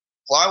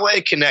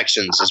Flyway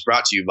Connections is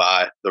brought to you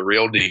by The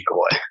Real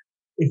Decoy.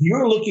 If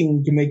you're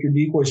looking to make your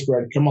decoy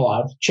spread come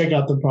alive, check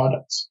out the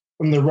products.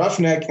 From the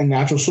Roughneck and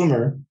Natural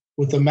Swimmer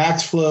with the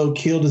Max Flow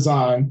keel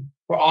design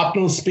for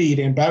optimal speed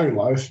and battery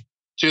life,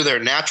 to their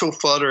Natural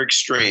Flutter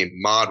Extreme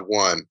Mod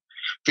 1,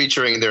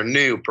 featuring their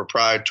new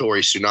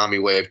proprietary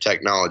tsunami wave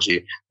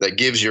technology that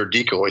gives your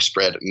decoy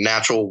spread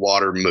natural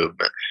water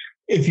movement.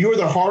 If you're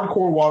the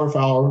hardcore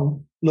waterfowler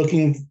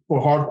looking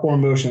for hardcore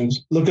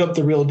motions, look up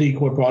the Real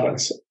Decoy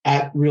products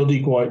at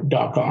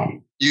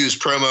realdecoy.com. Use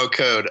promo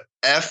code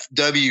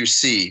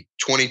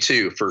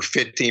FWC22 for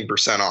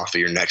 15% off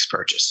of your next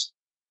purchase.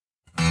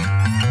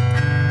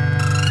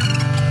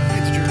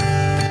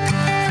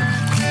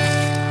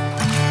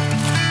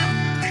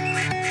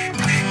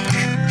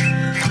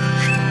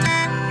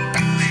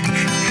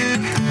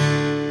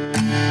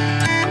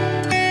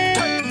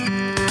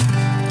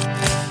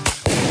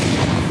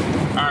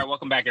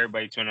 Welcome back,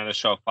 everybody, to another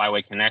show of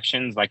Flyway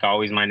Connections. Like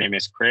always, my name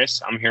is Chris.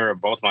 I'm here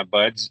with both my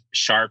buds,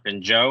 Sharp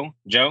and Joe.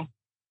 Joe?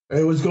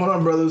 Hey, what's going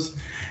on, brothers?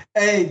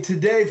 Hey,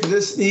 today for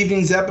this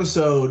evening's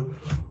episode,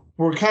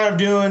 we're kind of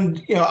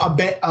doing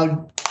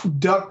a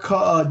duck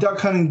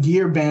hunting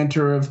gear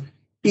banter of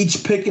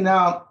each picking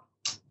out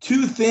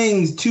two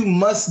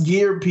must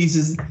gear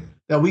pieces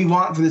that we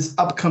want for this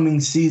upcoming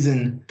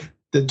season,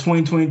 the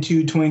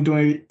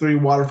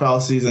 2022-2023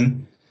 waterfowl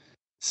season.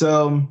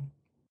 So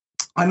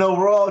I know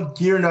we're all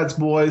gear nuts,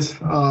 boys.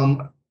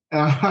 I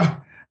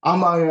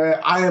am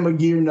a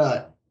gear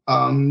nut.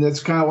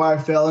 That's kind of why I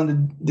fell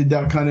into the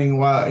duck hunting.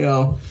 Why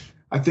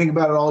I think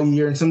about it all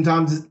year, and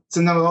sometimes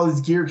all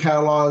these gear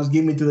catalogs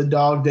get me through the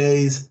dog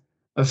days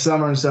of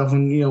summer and stuff.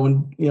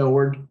 When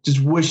we're just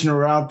wishing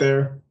we're out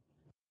there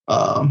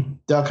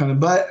duck hunting.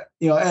 But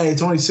hey,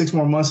 it's only 6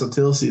 more months of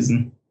teal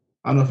season.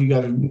 I don't know if you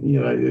guys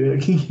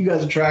you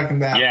guys are tracking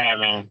that. Yeah,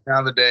 man.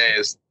 Count the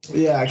days.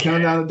 Yeah,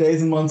 counting down the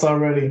days and months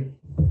already.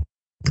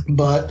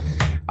 But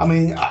I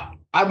mean,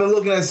 I've been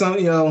looking at some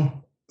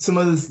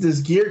of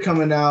this gear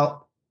coming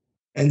out,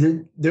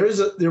 and there's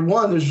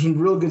some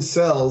real good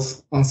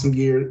sales on some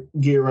gear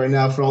right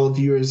now for all the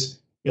viewers.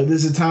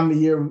 This is the time of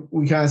year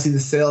we kind of see the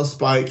sales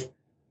spike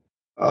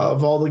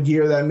of all the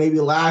gear that maybe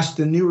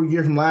the newer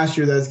gear from last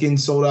year that's getting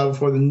sold out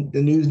before the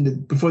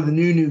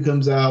new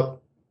comes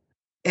out,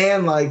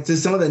 and like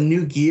just some of the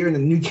new gear and the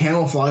new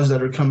camouflage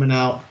that are coming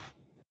out.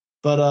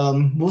 But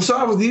we'll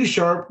start with you,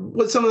 Sharp.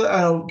 What's some of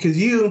the because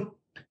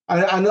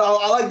I know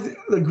I like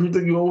the group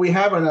that what we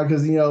have right now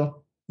because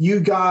you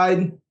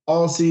guide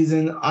all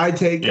season. I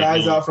take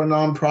guys out for a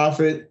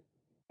nonprofit,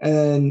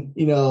 and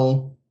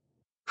then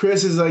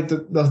Chris is like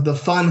the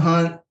fun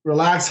hunt,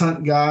 relax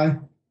hunt guy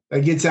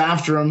that gets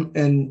after them,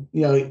 and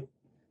who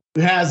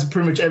has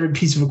pretty much every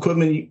piece of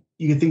equipment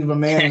you can think of a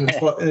man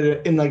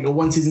in like a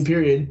 1 season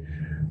period.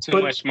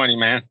 Too much money,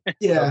 man.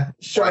 Yeah,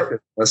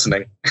 Sharp.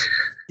 Listening.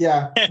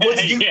 Yeah.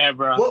 Yeah,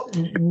 bro.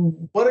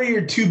 What are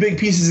your 2 big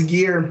pieces of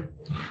gear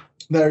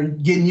that are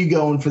getting you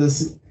going for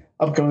this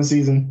upcoming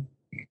season?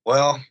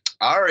 Well,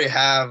 I already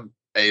have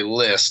a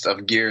list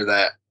of gear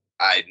that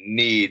I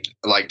need,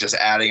 like just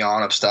adding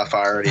on of stuff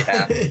I already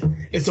have.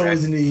 It's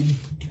always a need.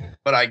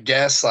 But I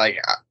guess like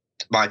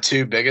my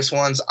 2 biggest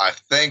ones, I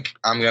think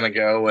I'm gonna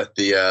go with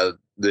the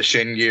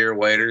Shin Gear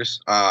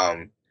waders.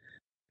 I've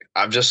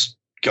just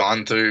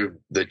gone through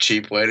the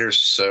cheap waders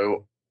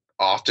so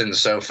often,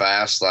 so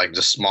fast, like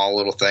just small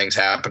little things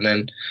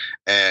happening,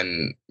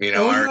 and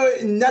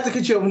not to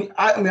cut you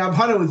off. I've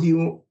hunted with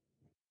you.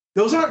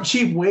 Those aren't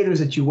cheap waders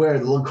that you wear.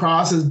 The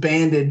lacrosse is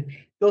banded.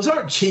 Those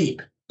aren't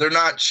cheap. They're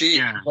not cheap,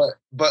 Yeah.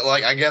 but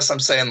like I guess I'm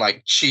saying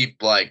like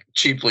cheap, like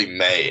cheaply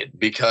made,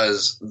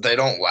 because they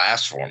don't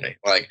last for me.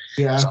 Like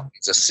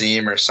something's a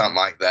seam or something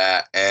like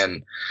that,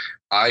 and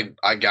I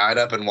guide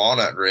up in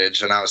Walnut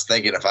Ridge, and I was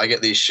thinking if I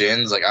get these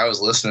shins, like I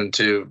was listening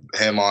to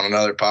him on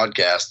another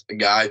podcast, the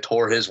guy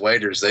tore his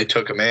waders. They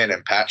took him in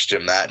and patched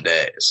him that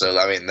day. So,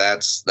 I mean,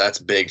 that's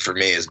big for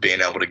me, is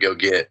being able to go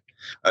get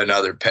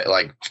another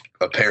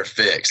a pair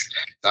fixed.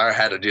 I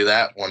had to do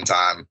that one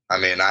time. I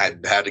mean, I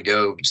had to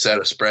go set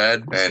a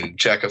spread and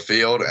check a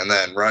field, and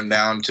then run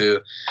down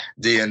to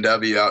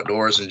D&W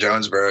Outdoors in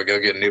Jonesboro, go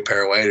get a new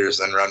pair of waders,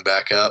 then run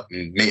back up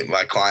and meet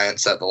my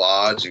clients at the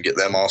lodge and get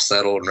them all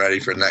settled and ready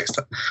for the next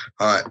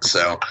hunt.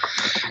 So,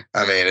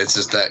 I mean, it's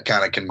just that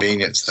kind of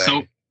convenience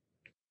thing.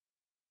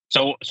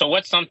 So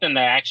what's something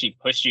that actually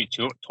pushed you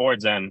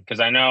towards them? Because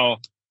I know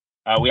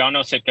we all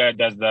know Sitka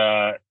does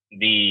the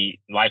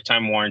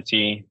lifetime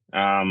warranty.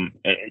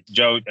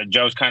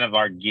 Joe's kind of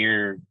our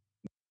gear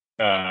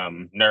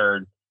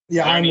nerd.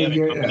 Yeah, I'm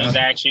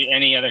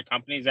any other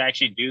companies that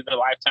actually do the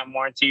lifetime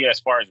warranty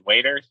as far as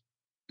waders?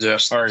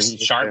 Just or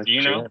Sharp, do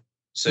you know?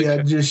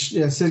 Sitka.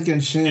 Sitka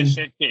and Shin.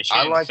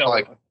 I like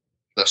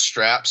the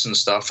straps and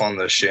stuff on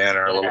the Shin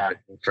are a little bit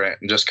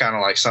different, and just kind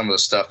of like some of the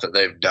stuff that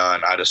they've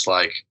done. I just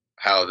like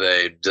how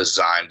they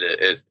designed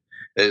it. It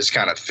just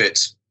kind of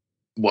fits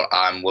what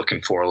I'm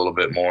looking for a little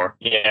bit more.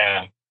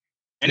 Yeah.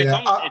 And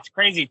it's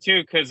crazy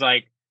too, because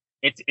like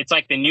it's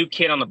like the new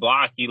kid on the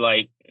block.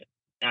 I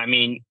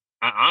ain't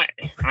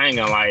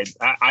gonna lie,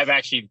 I've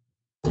actually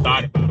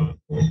thought about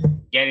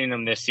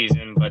them this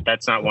season, but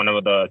that's not one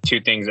of the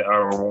two things,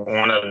 or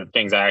one of the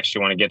things I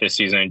actually want to get this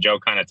season. And Joe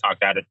kind of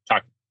talked a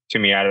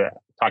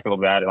little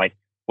bit about it, like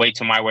wait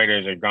till my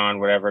waders are gone,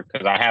 whatever,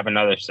 because I have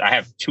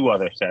 2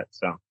 other sets.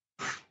 So,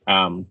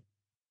 but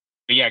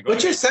yeah.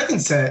 What's your second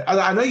set?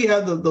 I know you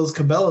have those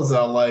Cabela's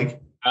out,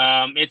 like.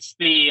 It's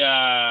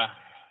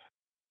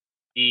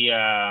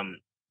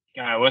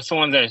what's the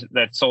one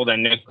that sold at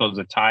Nichols,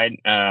 the Tide?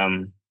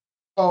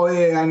 Oh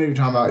yeah, I know you're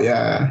talking about.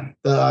 Yeah,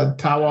 the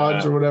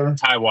Taiwads or whatever.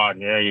 Taiwad,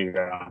 there you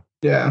go.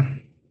 Yeah.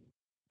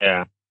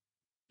 Yeah.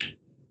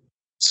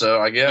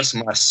 So I guess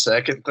my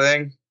second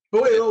thing.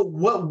 But wait,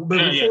 what?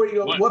 But before you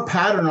go, what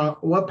pattern?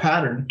 What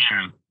pattern?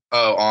 Yeah.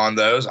 Oh, on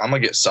those, I'm gonna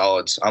get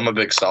solids. I'm a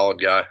big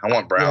solid guy. I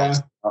want browns.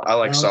 Yeah. I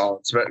like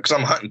solids because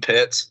I'm hunting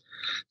pits.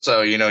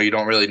 So you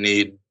don't really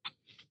need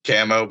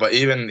camo. But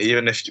even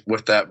if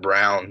with that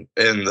brown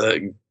in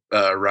the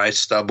rice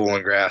stubble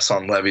and grass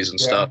on levees and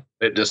stuff,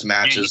 it just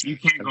matches. You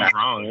can't go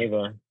wrong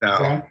either. No.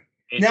 Okay.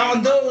 Now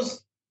on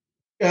those,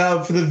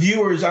 for the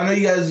viewers, I know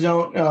you guys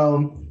don't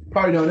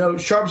probably don't know.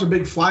 Sharp's a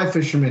big fly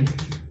fisherman.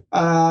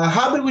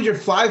 How big was your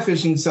fly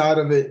fishing side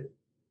of it?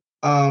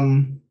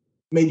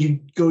 Made you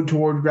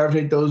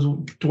gravitate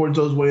towards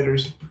those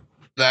waders?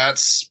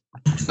 That's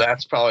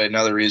probably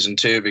another reason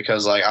too,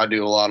 because like I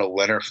do a lot of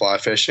winter fly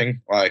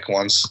fishing. Like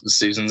once the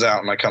season's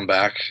out and I come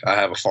back, I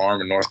have a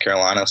farm in North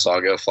Carolina, so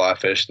I'll go fly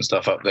fish and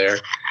stuff up there.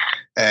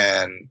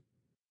 And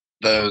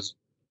those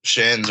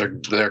shins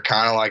they're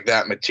kind of like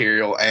that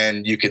material,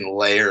 and you can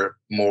layer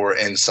more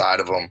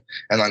inside of them.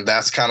 And like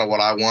that's kind of what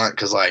I want,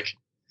 because like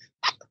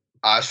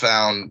I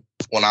found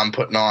when I'm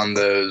putting on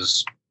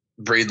those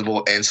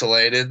breathable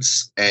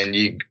insulateds and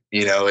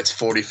it's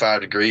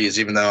 45 degrees,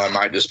 even though I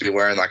might just be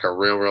wearing like a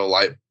real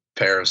light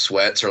pair of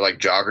sweats or like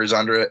joggers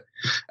under it,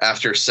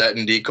 after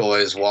setting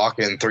decoys,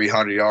 walking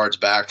 300 yards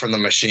back from the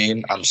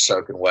machine, I'm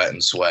soaking wet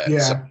in sweat. Yeah.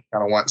 So I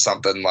kind of want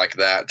something like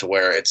that to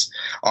where it's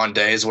on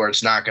days where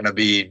it's not going to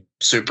be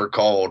super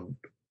cold,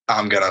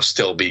 I'm going to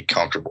still be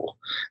comfortable.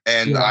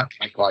 And I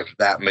think like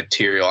that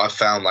material, I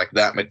found like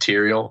that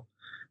material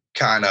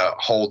kind of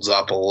holds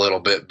up a little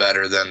bit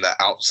better than the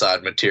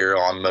outside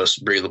material on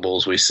most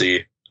breathables we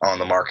see on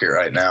the market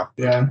right now.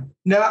 Yeah.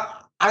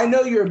 Now, I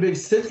know you're a big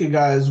Sitka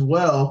guy as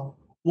well.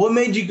 What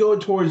made you go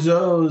towards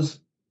those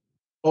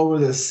over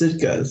the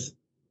Sitkas?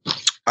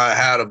 I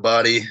had a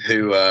buddy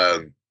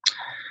who's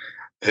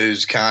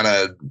kind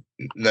of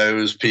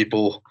knows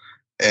people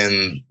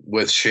and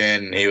with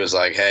Shin, he was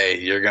like, hey,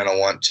 you're going to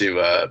want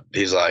to,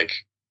 he's like,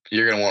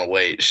 you're going to want to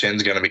wait.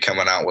 Shin's going to be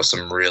coming out with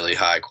some really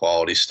high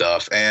quality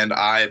stuff. And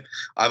I've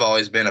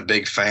always been a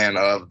big fan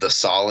of the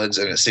solids,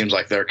 and it seems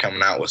like they're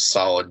coming out with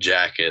solid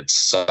jackets.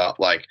 So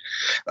like,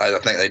 I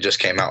think they just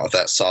came out with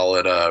that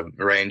solid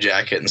rain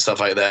jacket and stuff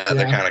like that. Yeah.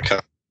 They're kind of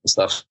coming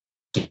stuff.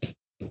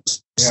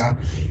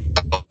 Yeah.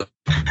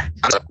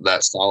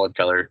 That solid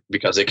color,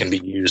 because it can be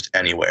used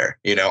anywhere.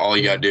 All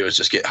you got to do is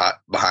just get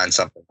hot behind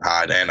something to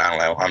hide. And I don't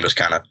know, I'm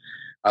just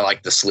I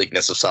like the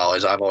sleekness of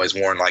solids. I've always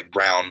worn like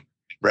brown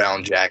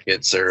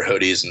jackets or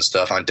hoodies and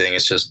stuff hunting.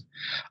 It's just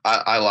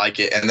I like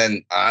it. And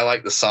then I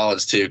like the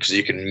solids too, because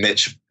you can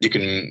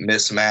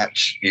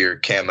mismatch your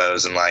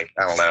camos, and like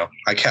I don't know,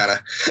 I kind of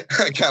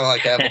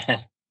like having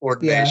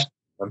coordination.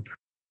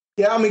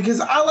 Yeah, I mean,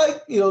 because I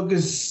like,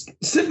 because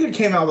Sitka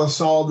came out with a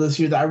solid this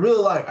year that I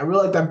really like. I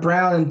really like that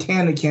brown and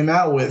tan it came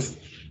out with.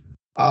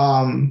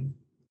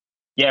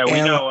 Yeah, we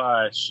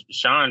know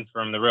Sean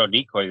from the Real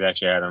Decoys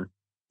actually had them.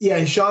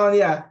 Yeah, Sean,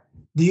 yeah.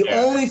 The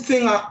only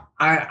thing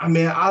I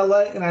mean, I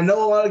like, and I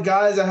know a lot of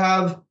guys that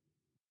have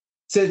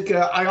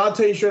Sitka. I'll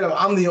tell you straight up,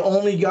 I'm the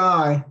only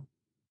guy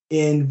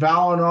in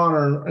Val and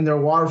Honor in their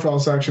waterfowl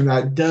section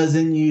that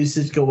doesn't use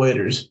Sitka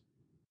waders.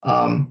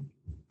 And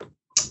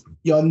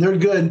they're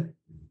good,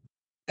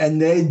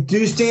 and they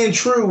do stand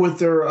true with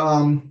their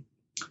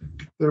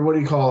their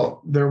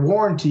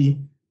warranty.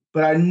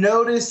 But I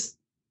noticed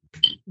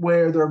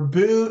where their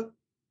boot,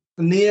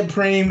 the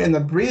neoprene, and the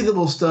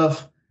breathable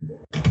stuff.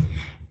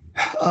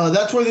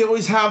 That's where they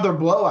always have their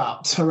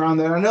blowouts around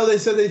there. I know they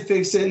said they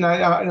fixed it, and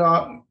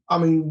I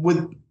mean,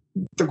 with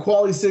the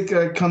quality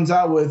Sitka comes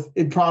out with,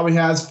 it probably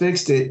has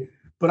fixed it.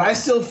 But I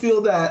still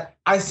feel that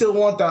I still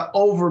want that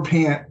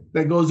overpant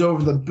that goes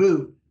over the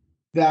boot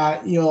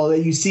that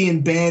that you see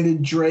in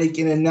Banded, Drake,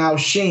 and then now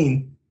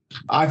Sheen.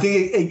 I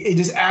think it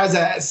just adds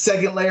that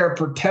second layer of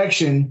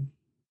protection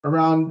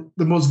around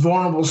the most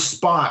vulnerable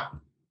spot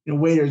in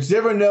waders.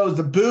 Everyone knows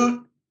the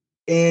boot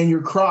and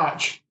your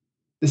crotch.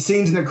 The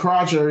seams in the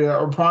crotch area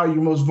are probably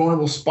your most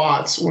vulnerable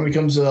spots when it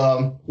comes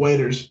to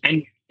waders.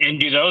 And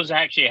do those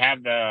actually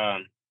have the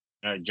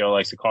Joe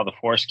likes to call the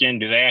foreskin?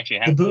 Do they actually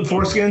have the boot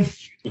foreskin?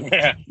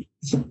 Yeah.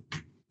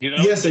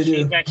 Yes, they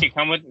do. Actually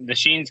come with the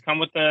Sheens. Come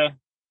with the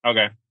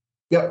okay.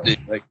 Yep.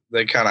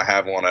 They kind of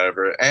have one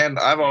over it, and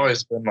I've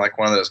always been like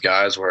one of those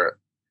guys where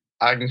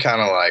I can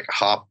kind of like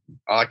hop.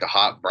 I like to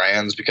hop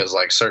brands because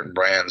like certain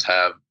brands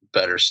have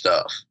better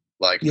stuff.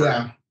 Like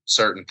for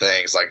certain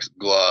things like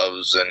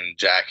gloves and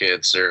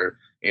jackets, or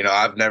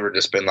I've never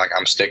just been like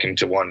I'm sticking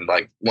to one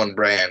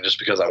brand just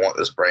because I want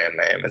this brand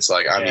name. It's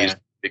like I'm using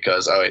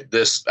because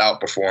this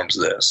outperforms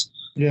this.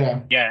 Yeah.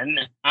 Yeah, and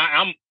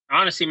I'm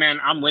honestly, man,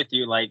 I'm with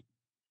you. Like,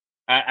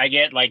 I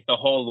get like the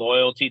whole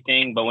loyalty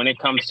thing, but when it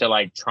comes to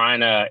like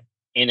trying to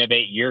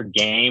innovate your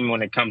game,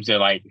 when it comes to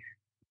like,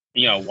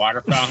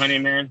 waterfowl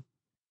hunting, man,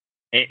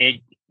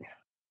 I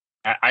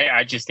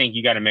just think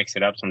you got to mix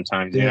it up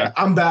sometimes. Yeah,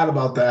 I'm bad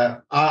about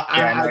that.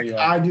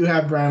 I do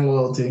have brand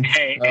loyalty.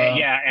 Hey,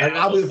 and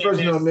I'll be the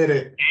first to admit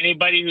it.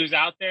 Anybody who's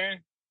out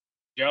there,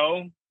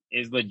 Joe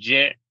is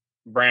legit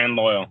brand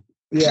loyal.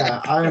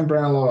 Yeah, I am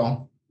brand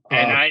loyal.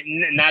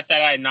 And not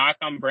that I knock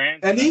on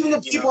brands. And even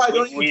the people I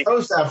don't even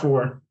post that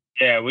for.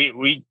 Yeah,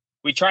 we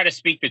try to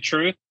speak the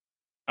truth.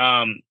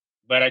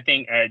 But I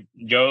think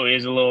Joe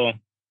is a little,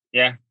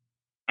 yeah.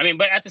 I mean,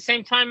 but at the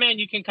same time, man,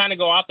 you can kind of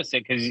go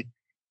opposite because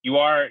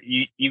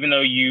even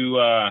though you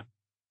are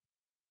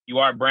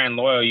brand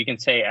loyal, you can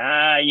say,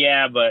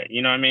 yeah, but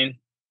you know what I mean?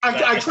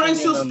 I try and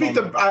still speak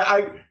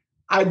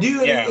I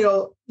do, yeah.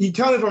 You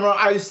tell me if I'm wrong,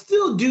 I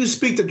still do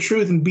speak the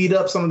truth and beat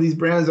up some of these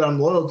brands that I'm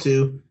loyal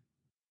to.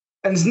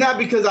 And it's not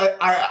because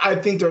I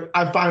think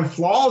I find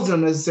flaws in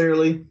them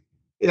necessarily.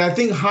 And I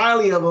think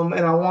highly of them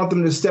and I want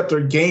them to step their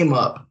game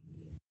up.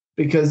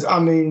 Because, I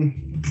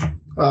mean,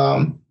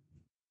 I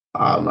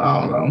don't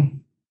know.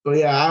 But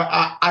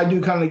yeah, I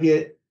do kind of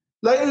get,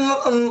 like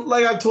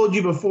I told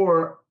you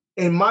before,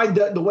 in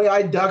the way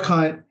I duck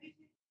hunt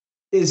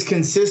is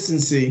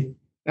consistency.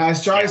 And I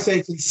try to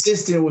stay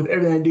consistent with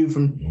everything I do,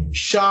 from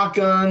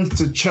shotguns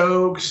to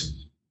chokes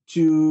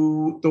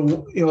to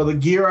the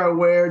gear I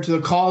wear to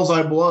the calls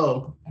I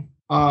blow.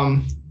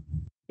 I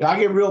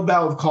get real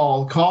bad with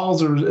calls.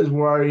 Calls is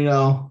where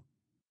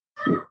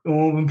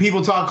when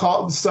people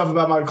talk stuff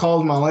about my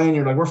calls, my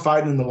lanyard, like we're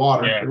fighting in the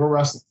water, like we're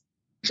wrestling.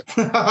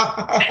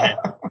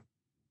 But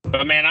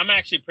man, I'm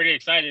actually pretty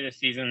excited this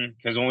season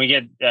because when we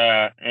get,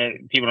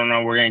 people don't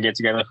know, we're gonna get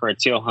together for a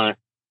teal hunt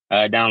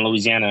down in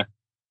Louisiana.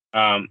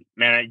 Man,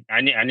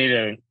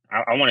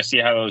 I want to see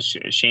how those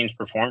Sheens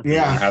perform,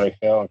 and how they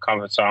feel and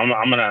come. So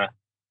I'm gonna,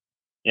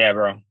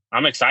 bro,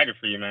 I'm excited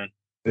for you, man.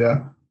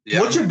 Yeah.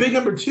 What's your big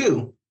number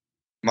 2?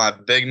 My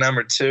big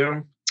number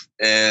 2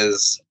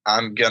 is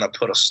I'm gonna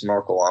put a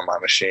snorkel on my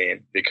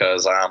machine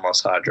because I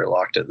almost hydro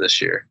locked it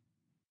this year,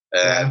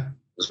 and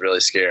was really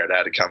scared. I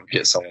had to come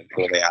get someone to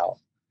pull me out.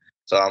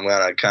 So I'm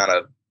gonna kind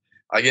of,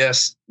 I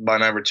guess my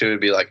number 2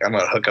 would be like, I'm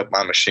going to hook up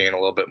my machine a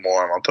little bit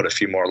more. I'm going to put a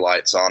few more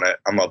lights on it.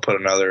 I'm going to put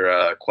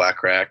another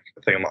quack rack.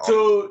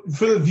 So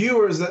for the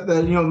viewers that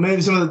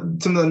maybe some of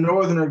the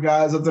northerner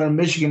guys up there in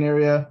Michigan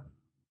area,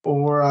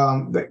 or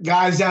the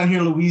guys down here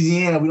in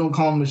Louisiana, we don't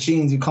call them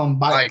machines. We call them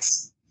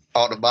bikes.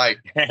 Oh, the bike.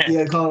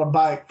 Yeah, call it a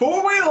bike.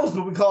 4 wheels,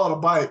 but we call it a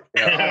bike.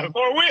 Yeah.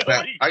 4 wheels.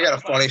 Man, I got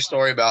a funny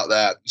story about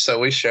that. So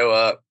we show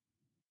up.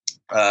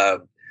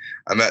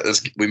 We met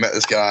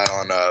this guy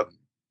on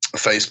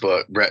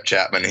Facebook, Brett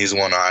Chapman. He's the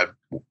one I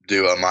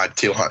do my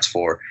teal hunts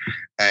for.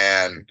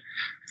 And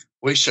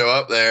we show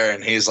up there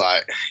and he's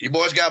like, "You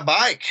boys got a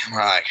bike?" I'm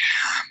like,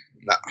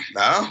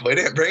 no, we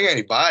didn't bring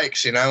any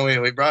bikes. We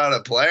brought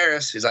a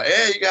Polaris. He's like,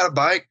 "Yeah, you got a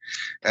bike?"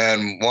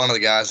 And one of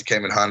the guys that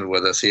came and hunted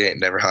with us, he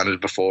ain't never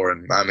hunted before.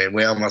 And I mean,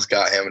 we almost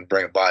got him to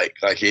bring a bike.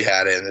 Like he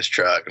had it in his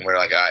truck. And we're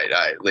like, all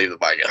right, leave the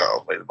bike at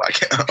home. Leave the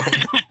bike at home.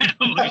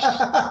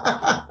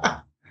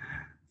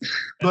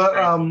 But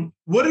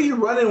what are you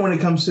running when it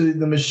comes to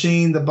the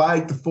machine, the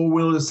bike, the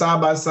 4-wheeler, the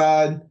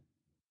side-by-side?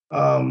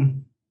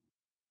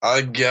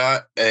 I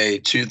got a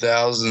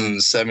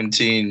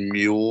 2017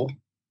 Mule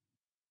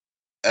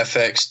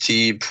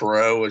FXT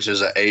Pro, which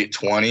is an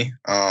 820.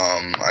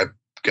 I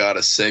got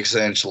a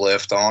 6-inch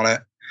lift on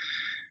it,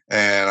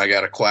 and I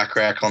got a quack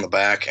rack on the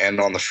back and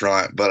on the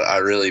front. But I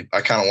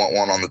kind of want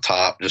one on the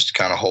top, just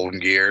kind of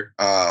holding gear.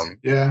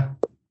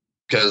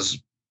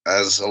 Because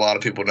as a lot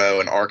of people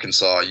know, in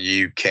Arkansas,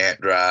 you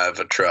can't drive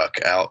a truck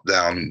out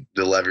down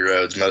the levee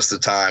roads most of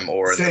the time.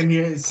 Or same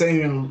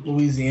in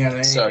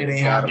Louisiana. So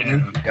you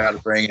got to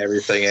bring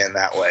everything in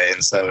that way.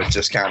 And so it's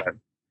just kind of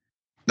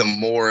the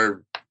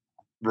more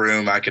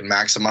room I can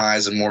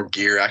maximize and more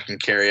gear I can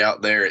carry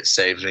out there, it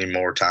saves me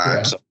more time.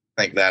 Yeah. So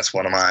I think that's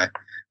one of my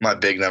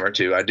big number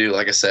 2. I do,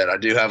 like I said, I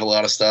do have a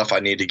lot of stuff I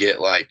need to get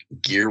like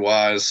gear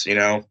wise,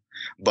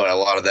 but a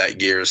lot of that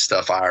gear is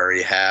stuff I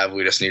already have.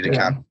 We just need to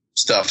kind of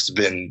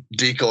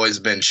decoys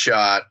been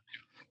shot,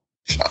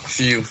 a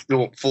few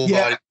full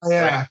body.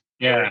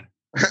 Yeah.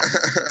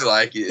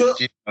 Like,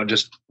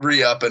 just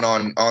re-upping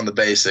on the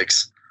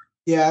basics.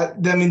 Yeah.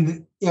 I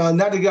mean,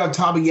 not to get off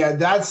topic yet,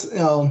 that's,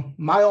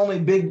 my only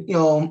big,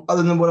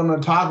 other than what I'm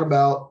going to talk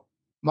about,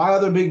 my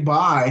other big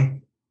buy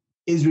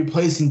is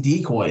replacing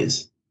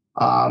decoys.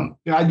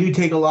 I do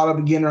take a lot of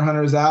beginner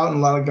hunters out and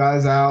a lot of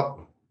guys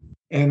out,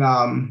 and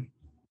I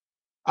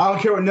don't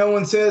care what no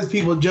one says.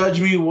 People judge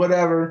me,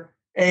 whatever.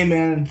 Hey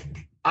man,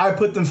 I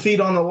put them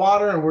feet on the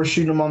water and we're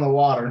shooting them on the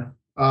water.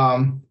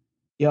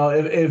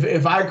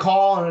 If I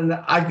call and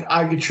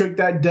I could trick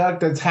that duck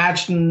that's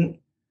hatched in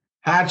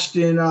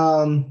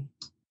the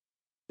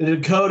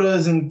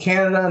Dakotas and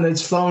Canada, and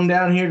it's flown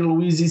down here to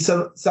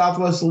Louisiana,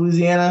 southwest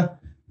Louisiana.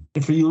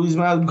 And for you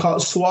Louisiana, we call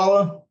it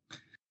swallow.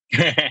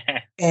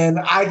 and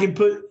I can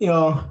put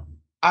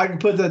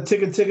the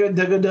ticka ticka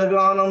dugga dugga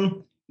on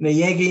him and the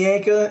yanka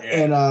yanka,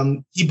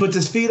 and he puts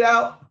his feet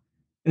out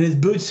and his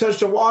boots touch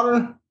the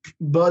water.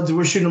 Buds,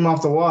 we're shooting him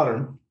off the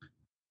water.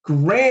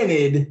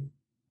 Granted,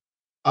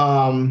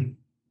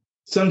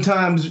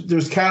 sometimes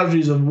there's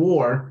casualties of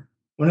war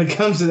when it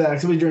comes to that,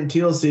 especially during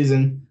teal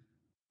season.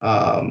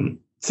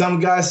 Some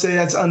guys say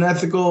that's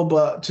unethical,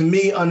 but to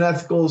me,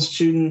 unethical is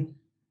shooting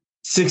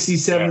 60,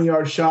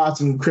 70-yard shots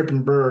and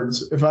cripping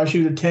birds. If I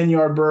shoot a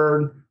 10-yard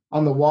bird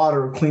on the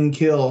water, clean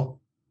kill,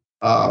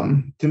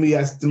 to me,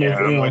 that's the most.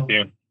 I'm with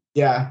you.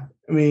 Yeah,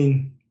 I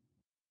mean.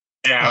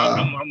 Yeah,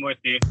 I'm with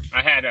you.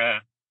 I had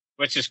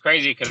which is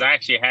crazy because I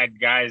actually had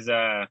guys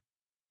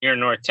here in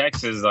North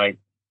Texas. Like,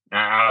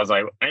 I was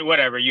like, hey,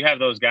 whatever. You have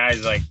those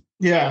guys like,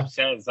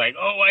 upset. It's like,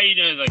 oh, why are you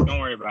doing? It's like, don't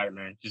worry about it,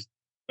 man. Just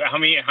how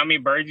many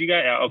birds you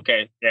got?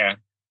 Okay, yeah.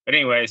 But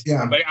anyways,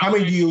 But how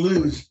many do you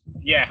lose?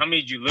 Yeah, how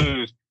many did you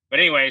lose? But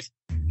anyways,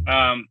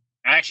 I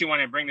actually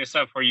want to bring this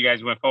up before you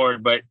guys went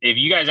forward. But if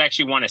you guys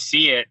actually want to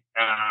see it,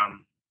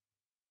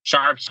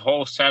 Sharp's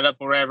whole setup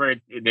or whatever,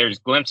 there's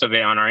a glimpse of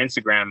it on our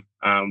Instagram.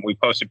 We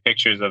posted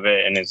pictures of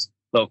it and his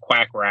little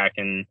quack rack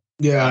and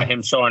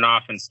him showing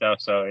off and stuff.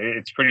 So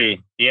it's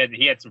pretty. He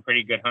had some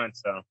pretty good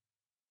hunts. So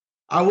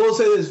I will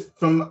say this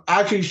from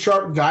actually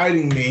Sharp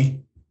guiding me.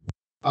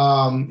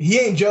 He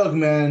ain't joking,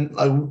 man.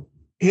 Like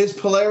his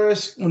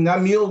Polaris, when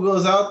that mule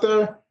goes out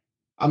there,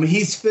 I mean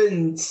he's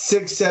fitting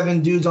 6,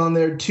 7 dudes on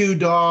there, 2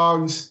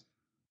 dogs.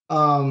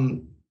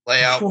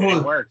 Layout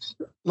works.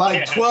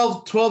 Like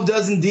 12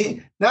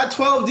 dozen not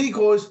 12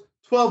 decoys,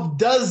 12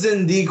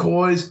 dozen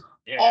decoys.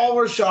 Yeah. All of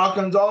our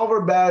shotguns, all of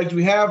our bags.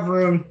 We have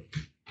room.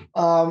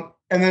 And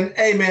then,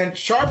 hey, man,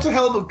 Sharp's a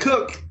hell of a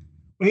cook.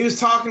 When he was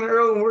talking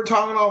earlier, when we were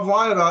talking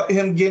offline about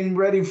him getting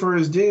ready for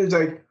his dudes,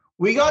 like,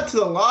 we got to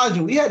the lodge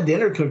and we had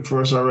dinner cooked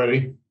for us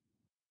already.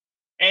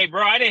 Hey,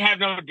 bro, I didn't have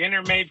no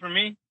dinner made for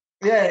me.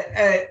 Yeah,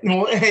 hey.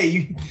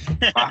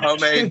 My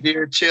homemade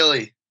deer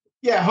chili.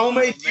 Yeah,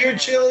 homemade deer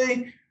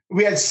chili.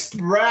 We had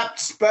wrapped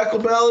speckle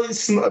belly,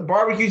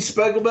 barbecued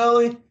speckle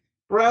belly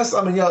breast.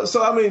 I mean,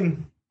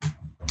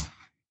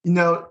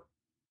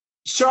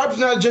 Sharp's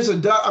not just a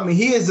duck. I mean,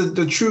 he is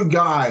the true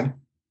guide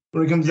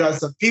when it comes to that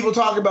stuff. People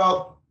talk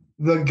about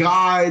the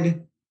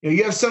guide.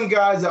 You have some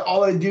guys that all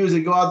they do is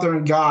they go out there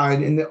and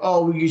guide, and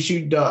we can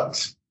shoot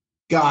ducks.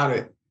 Got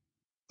it.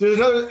 There's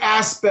another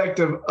aspect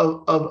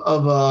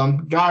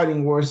of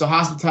guiding where it's the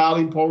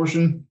hospitality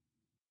portion.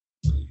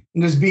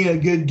 And just being a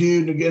good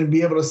dude and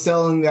be able to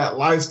sell in that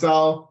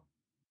lifestyle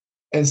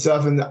and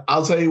stuff. And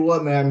I'll tell you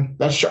what, man,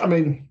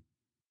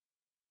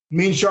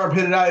 me and Sharp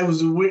hit it out. It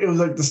was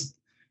like this.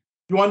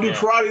 You want to do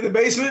karate in the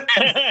basement?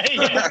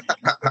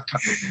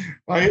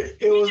 Like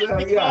it was.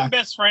 Become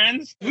best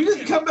friends. We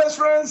just become best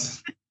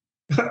friends.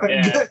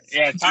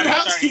 Yeah.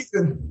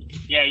 Housekeeping.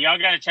 Yeah, y'all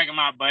got to check him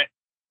out. But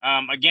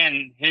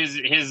again,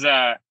 his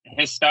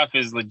stuff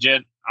is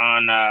legit.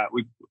 On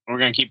we're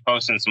gonna keep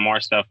posting some more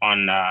stuff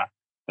on the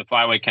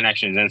Flyway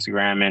Connections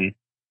Instagram, and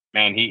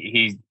man,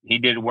 he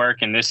did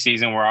work, and this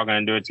season we're all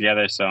going to do it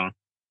together. So,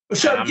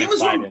 Sharp, give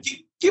us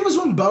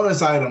one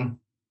bonus item.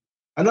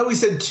 I know we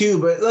said 2,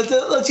 but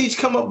let's each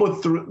come up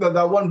with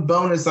that one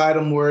bonus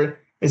item where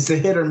it's a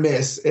hit or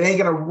miss. It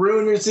ain't going to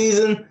ruin your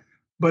season,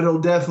 but it'll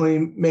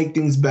definitely make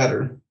things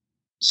better.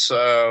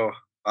 So,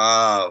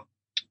 I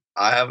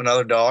have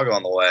another dog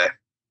on the way.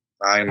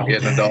 I'm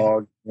getting a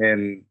dog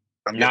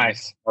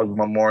nice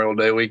Memorial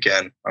Day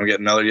weekend. I'm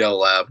getting another yellow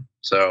lab.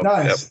 So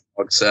nice.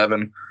 Dog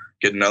 7,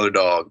 get another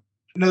dog.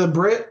 Another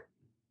Brit?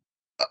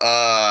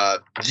 Yeah,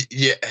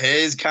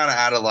 he's kind of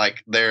out of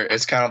like there.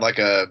 It's kind of like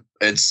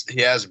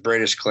he has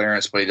British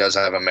clearance, but he does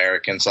have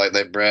Americans. Like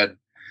they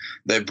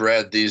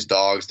bred these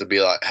dogs to be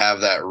like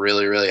have that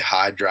really, really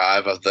high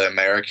drive of the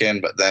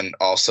American, but then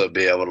also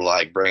be able to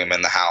like bring them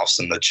in the house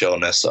and the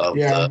chillness of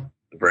the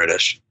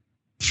British.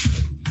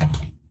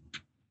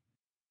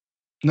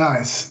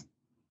 Nice.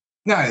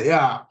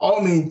 Yeah.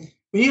 I mean,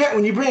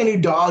 when you bring a new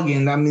dog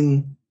in, I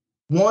mean,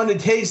 one, it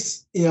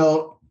takes,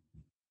 and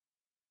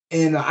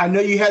I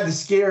know you had the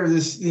scare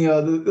this,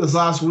 this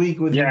last week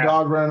with your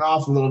dog running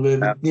off a little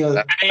bit.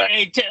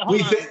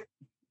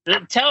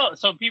 Tell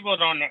so people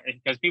don't know,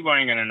 because people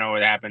ain't gonna know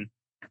what happened.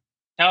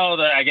 Tell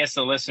the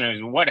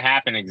listeners what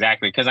happened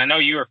exactly, because I know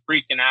you were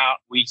freaking out.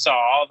 We saw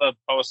all the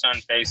posts on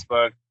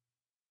Facebook,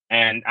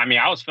 and I mean,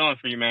 I was feeling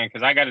for you, man,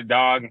 because I got a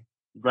dog.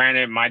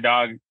 Granted, my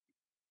dog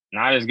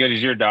not as good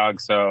as your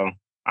dog, so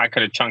I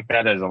could have chunked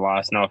that as a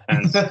loss. No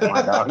offense,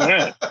 my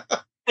dog.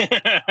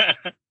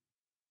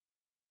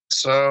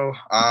 So,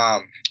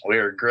 we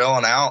were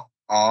grilling out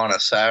on a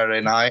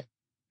Saturday night.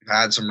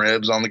 Had some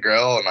ribs on the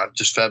grill, and I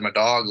just fed my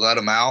dog, let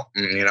him out,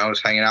 and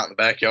was hanging out in the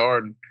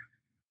backyard.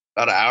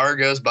 About an hour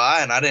goes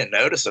by, and I didn't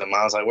notice him.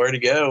 I was like, "Where'd he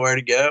go? Where'd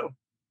he go?"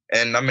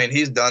 And I mean,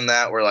 he's done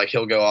that where like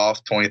he'll go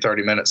off 20,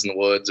 30 minutes in the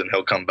woods, and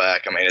he'll come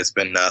back. I mean, it's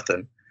been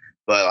nothing.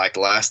 But like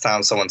last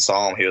time someone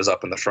saw him, he was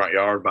up in the front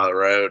yard by the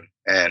road.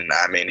 And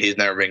I mean, he's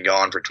never been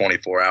gone for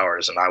 24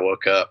 hours. And I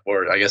woke up,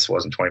 or I guess it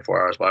wasn't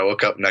 24 hours, but I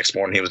woke up next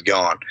morning, he was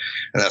gone.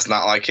 And that's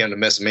not like him to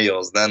miss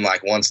meals. Then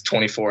like once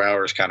 24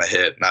 hours kind of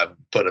hit, and I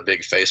put a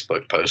big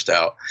Facebook post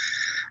out.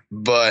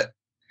 But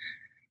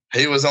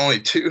he was only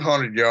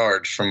 200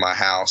 yards from my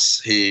house.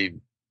 He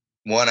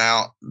went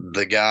out.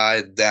 The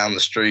guy down the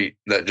street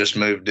that just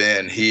moved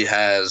in, he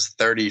has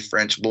 30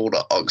 French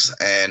bulldogs.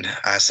 And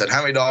I said,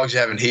 how many dogs you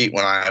have in heat?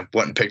 When I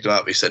went and picked him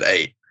up, he said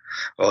 8.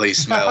 Well, he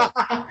smelled.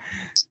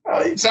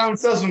 Oh, he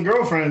sounds some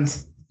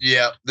girlfriends.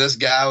 Yeah, this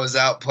guy was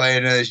out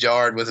playing in his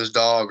yard with his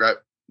dog right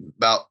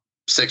about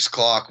 6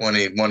 o'clock when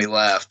he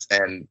left,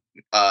 and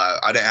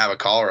I didn't have a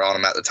collar on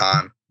him at the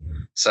time,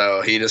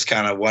 so he just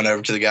kind of went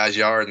over to the guy's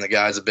yard, and the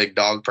guy's a big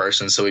dog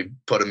person, so we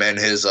put him in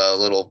his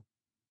little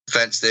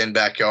fenced-in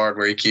backyard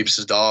where he keeps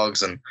his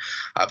dogs, and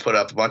I put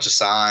up a bunch of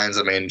signs.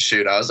 I mean,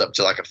 shoot, I was up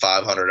to like a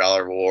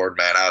 $500 reward,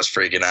 man. I was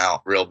freaking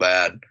out real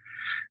bad.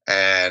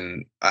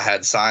 And I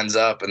had signs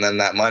up, and then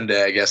that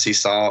Monday, I guess he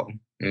saw them,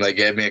 and they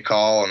gave me a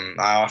call,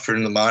 and I offered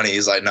him the money.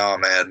 He's like, no,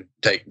 man,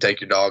 take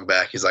your dog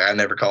back. He's like, I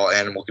never call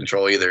animal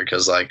control either,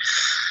 because like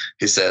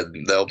he said,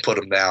 they'll put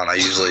them down. I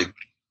usually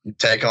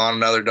take on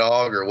another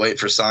dog or wait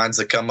for signs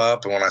to come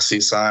up, and when I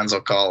see signs,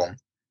 I'll call them.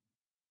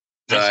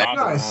 That's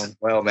awesome, nice.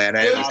 Well, man,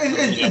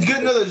 it's good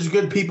to know there's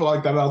good people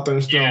like that out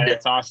there still. Yeah,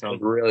 that's awesome.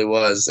 It really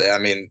was. I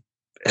mean,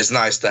 it's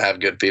nice to have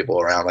good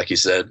people around, like you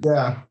said.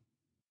 Yeah.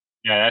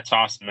 Yeah, that's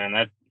awesome,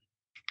 man.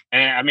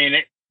 And I mean,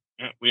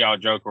 we all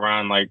joke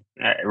around, like,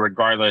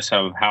 regardless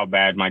of how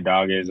bad my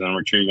dog is on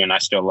retrieving, I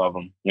still love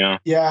him, you know?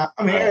 Yeah.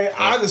 I mean,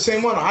 I have the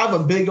same one. I have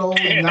a big old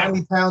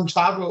 90-pound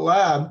chocolate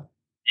lab.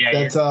 Yeah,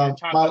 that's, your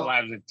chocolate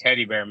lab's a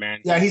teddy bear, man.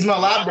 Yeah, he's my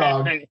lab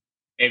dog.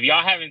 If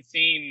y'all haven't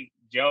seen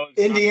Joe's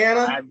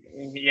Indiana? Lab,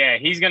 yeah,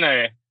 he's going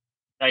to,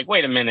 like,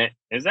 wait a minute.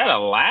 Is that a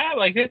lab?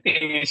 Like, that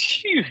thing is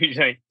huge.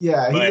 Like,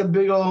 yeah, he's a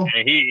big old...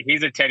 Yeah,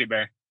 he's a teddy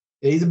bear.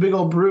 Yeah, he's a big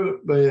old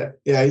brute, but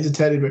yeah, he's a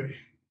teddy bear.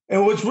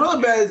 And what's really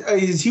bad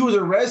is he was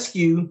a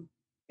rescue,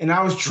 and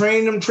I was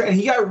training him.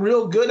 He got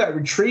real good at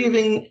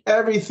retrieving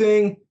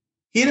everything.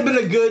 He'd have been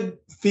a good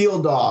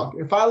field dog.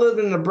 If I lived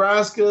in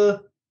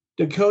Nebraska,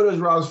 Dakotas,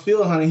 where I was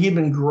field hunting, he'd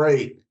been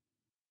great.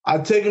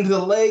 I'd take him to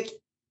the lake.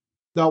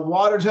 The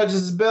water touches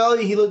his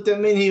belly. He looked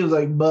at me, and he was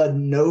like, bud,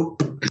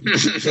 nope.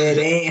 It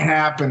ain't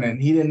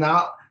happening. He did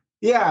not.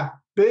 Yeah,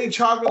 big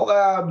chocolate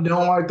lab,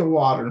 don't like the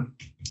water.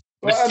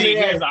 But see,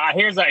 here's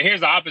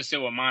the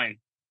opposite with mine.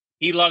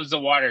 He loves the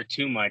water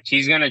too much.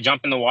 He's gonna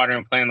jump in the water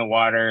and play in the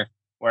water.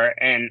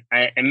 And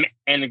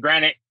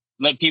granted,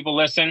 let people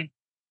listen.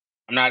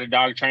 I'm not a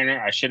dog trainer.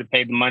 I should have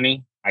paid the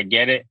money. I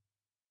get it,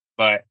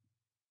 but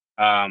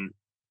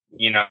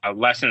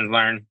lessons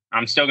learned.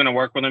 I'm still gonna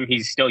work with him.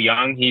 He's still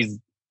young. He's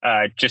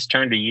just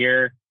turned a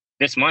year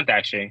this month,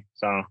 actually.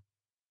 So.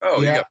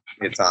 Oh, yeah. You got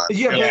plenty of time.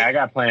 Yeah, I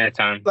got plenty of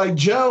time. Like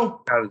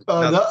Joe,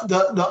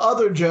 the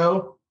other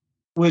Joe,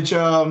 which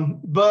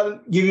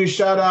Bud, give you a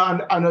shout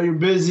out. I know you're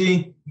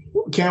busy.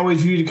 Can't wait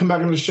for you to come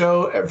back on the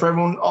show. For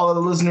everyone, all of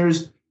the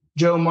listeners,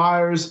 Joe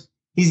Myers,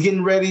 he's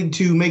getting ready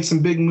to make some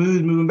big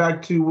moves, moving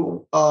back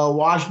to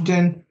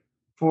Washington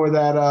for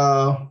that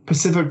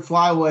Pacific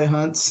Flyway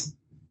hunts.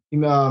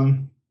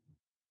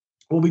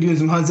 We'll be doing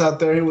some hunts out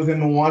there with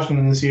him in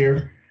Washington this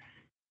year.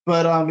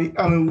 But I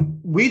mean,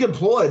 we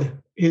deployed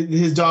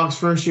his dog's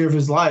first year of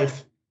his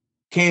life.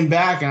 Came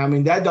back, and I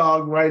mean that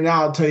dog right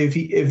now. I'll tell you,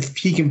 if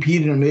he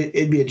competed him,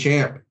 it'd be a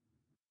champ.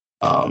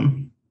 But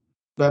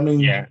I mean,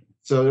 yeah.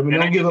 So I mean,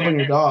 don't give up on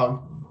your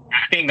dog.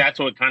 I think that's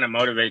what kind of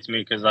motivates me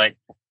because, like,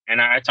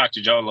 and I talked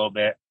to Joe a little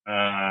bit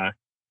a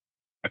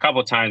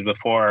couple of times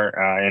before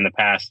in the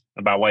past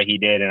about what he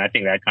did, and I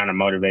think that kind of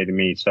motivated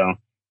me. So,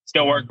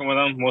 still working with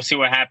him. We'll see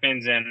what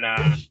happens, and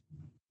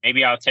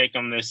maybe I'll take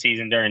him this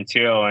season during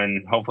teal,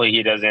 and hopefully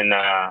he doesn't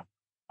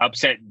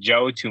upset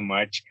Joe too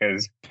much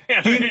because.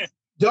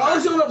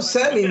 Dogs don't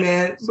upset me,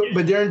 man.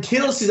 But during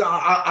teal season,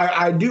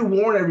 I do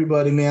warn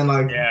everybody, man.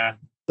 Like, yeah.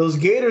 Those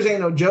gators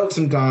ain't no joke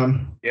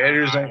sometimes.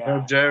 Gators ain't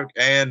no joke.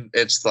 And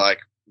it's like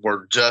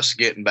we're just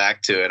getting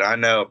back to it. I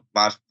know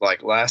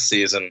last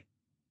season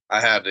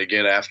I had to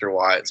get after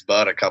Wyatt's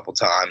butt a couple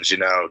times,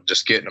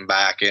 just getting him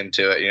back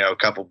into it, a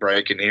couple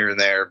breaking here and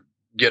there,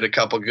 get a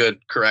couple good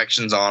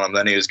corrections on him,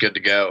 then he was good to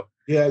go.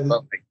 Yeah.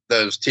 But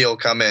those teal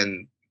come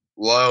in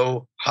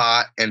low,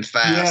 hot, and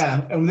fast.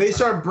 Yeah, and when they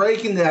start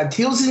breaking that,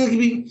 teal season can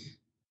be.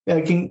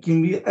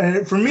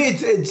 And for me,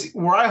 it's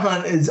where I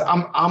hunt is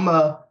I'm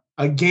a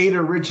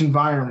gator rich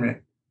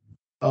environment.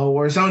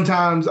 Where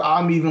sometimes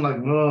I'm even like,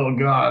 oh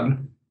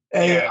god,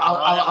 hey, yeah,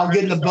 I'll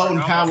get in the boat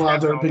and paddle out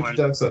there and pick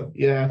ducks up.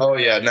 Yeah. Oh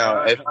yeah,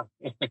 no.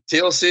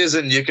 Teal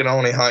season, you can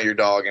only hunt your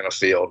dog in a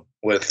field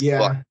with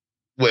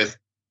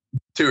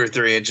 2 or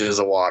 3 inches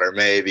of water,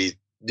 maybe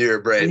deer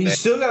braid. And you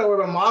still gotta wear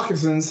my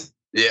moccasins.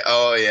 Yeah.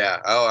 Oh yeah.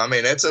 Oh, I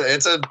mean, it's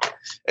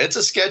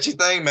a sketchy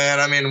thing,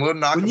 man. I mean, we'll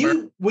knock.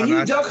 When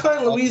you duck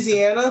hunt in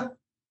Louisiana,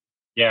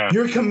 yeah,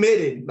 you're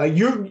committed. Like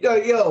you're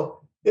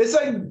it's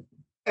like,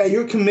 hey,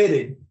 you're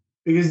committed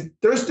because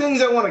there's things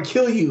that want to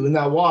kill you in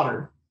that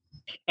water.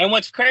 And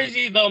what's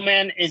crazy though,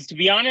 man, is to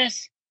be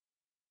honest,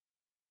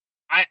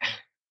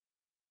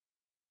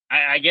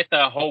 I get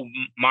the whole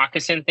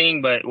moccasin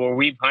thing, but where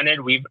we've hunted,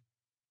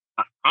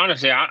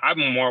 honestly,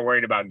 I'm more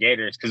worried about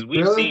gators because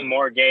we've seen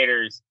more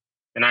gators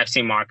than I've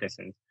seen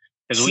moccasins.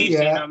 Because we've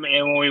seen them,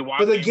 and when we walk.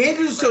 But the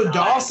gators are so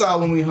docile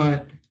when we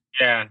hunt.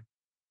 Yeah.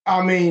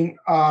 I mean,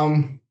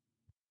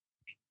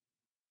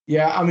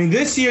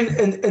 this year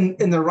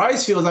in the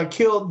rice fields,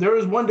 there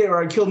was one day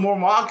where I killed more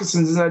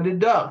moccasins than I did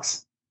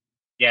ducks.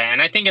 Yeah,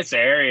 and I think it's the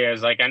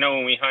areas. Like I know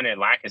when we hunted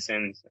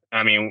Lacassins,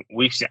 I mean,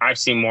 I've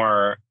seen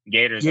more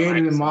gators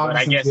than moccasins. But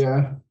I guess,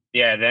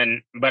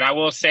 but I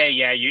will say,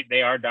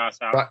 they are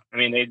docile. I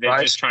mean,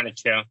 they're just trying to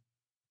chill.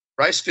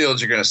 Rice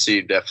fields, you're going to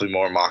see definitely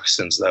more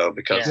moccasins though,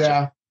 because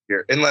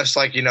unless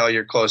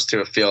you're close to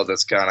a field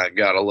that's kind of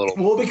got a little.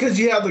 Well, because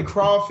you have the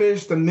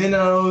crawfish, the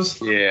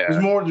minnows. Yeah,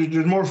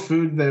 there's more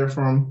food there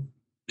from.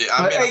 Yeah,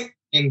 I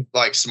mean,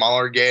 like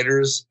smaller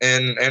gators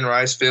in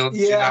rice fields.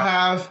 Yeah, I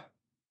have.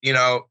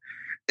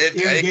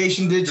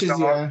 Irrigation ditches.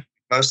 Yeah,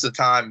 most of the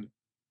time.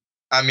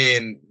 I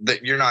mean,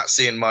 that you're not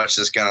seeing much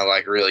that's gonna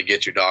like really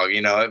get your dog.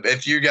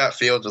 If you got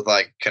fields with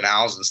like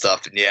canals and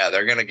stuff, then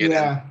they're gonna get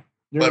in.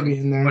 But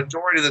in there.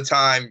 Majority of the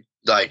time,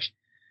 like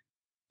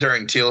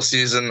during teal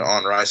season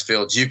on rice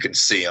fields, you can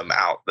see him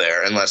out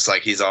there, unless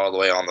like he's all the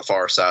way on the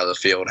far side of the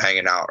field,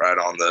 hanging out right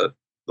on the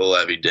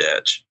levee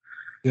ditch.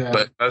 Yeah.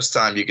 But most of the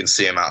time, you can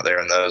see him out there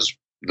in those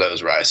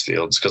rice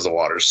fields because the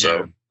water's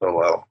so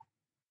low.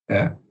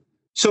 Yeah.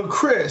 So,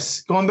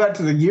 Chris, going back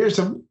to the gear,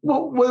 so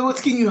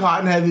what's getting you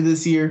hot and heavy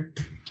this year?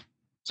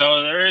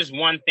 So there is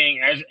one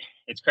thing.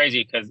 It's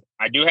crazy because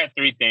I do have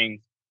three things.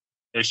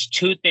 There's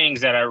two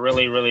things that are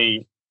really,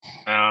 really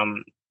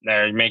that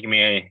are making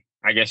me,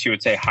 I guess you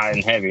would say, hot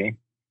and heavy.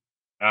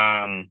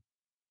 And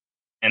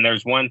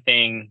there's one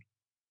thing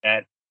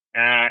that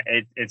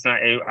it's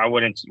not. I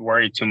wouldn't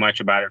worry too much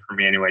about it for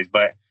me, anyways.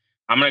 But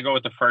I'm gonna go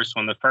with the first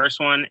one. The first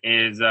one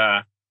is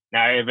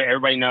now, if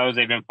everybody knows,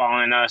 they've been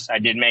following us. I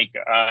did make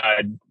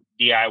a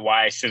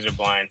DIY scissor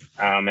blind,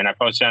 and I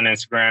posted on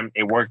Instagram.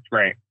 It worked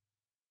great.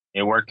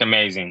 It worked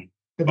amazing.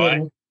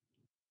 But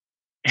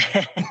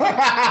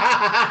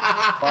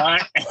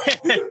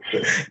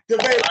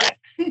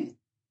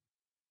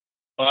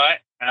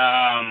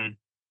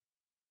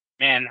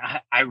man,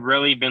 I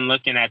really been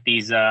looking at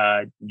these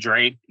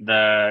Drake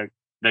the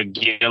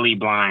ghillie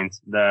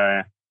blinds,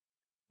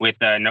 with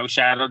the no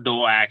shadow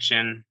dual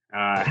action.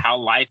 How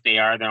light they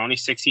are. They're only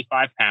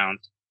 65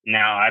 pounds.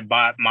 Now, I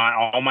bought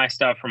all my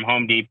stuff from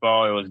Home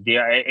Depot.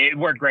 It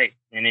worked great.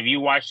 And if you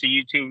watch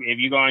if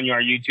you go on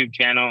your YouTube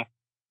channel,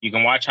 you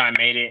can watch how I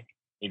made it.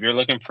 If you're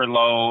looking for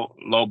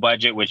low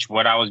budget, which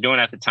what I was doing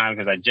at the time,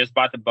 because I just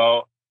bought the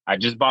boat, I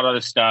just bought all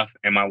the stuff,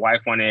 and my wife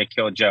wanted to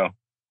kill Joe.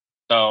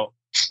 So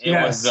it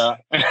was. No,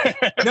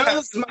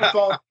 this is my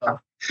fault.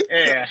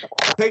 Yeah.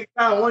 Take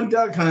down one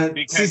duck hunt.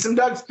 See some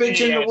ducks pitch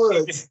in the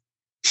woods.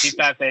 She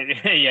thought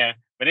that, yeah.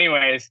 But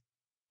anyways,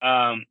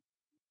 I've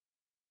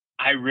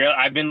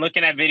been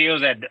looking at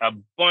videos at a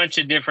bunch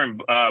of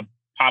different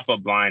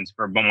pop-up blinds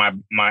for my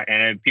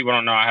and if people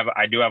don't know,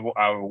 I do have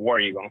a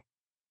War Eagle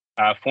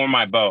for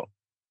my boat.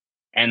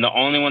 And the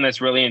only one that's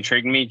really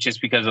intrigued me,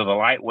 just because of the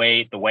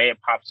lightweight, the way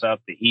it pops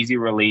up, the easy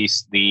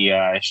release,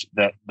 the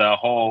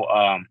whole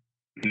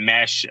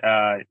mesh,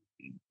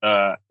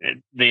 the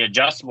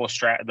adjustable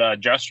strap, the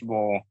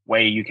adjustable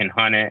way you can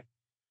hunt it.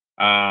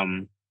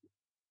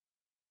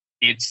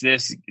 It's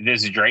this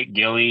Drake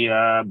ghillie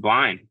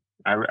blind.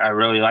 I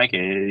really like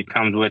it. It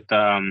comes with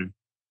a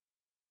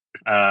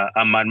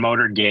mud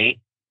motor gate.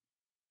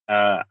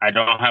 I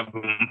don't have.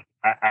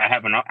 I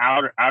have an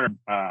outer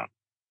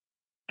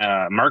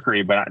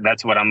Mercury, but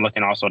that's what I'm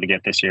looking also to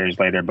get this year's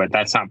later. But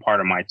that's not part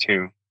of my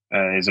two.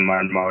 Is a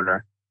mud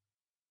motor,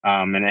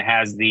 and it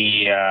has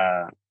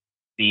the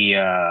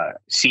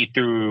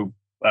see-through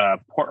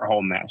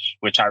porthole mesh,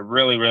 which I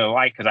really, really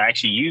like, because I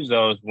actually use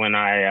those when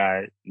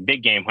I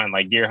big game hunt,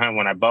 like deer hunt,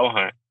 when I bow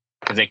hunt,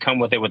 because they come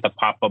with it with the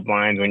pop-up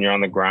blinds when you're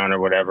on the ground or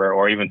whatever,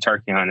 or even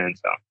turkey hunting.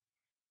 So,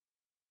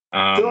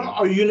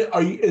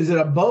 is it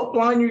a boat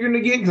blind you're gonna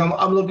get? Because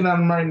I'm looking at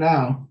them right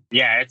now.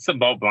 Yeah, it's the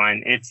boat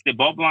blind. It's the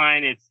boat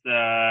blind. It's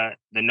the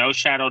no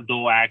shadow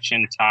dual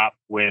action top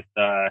with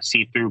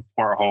see-through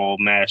porthole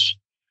mesh.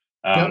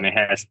 It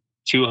has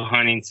 2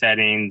 hunting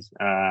settings,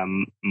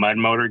 mud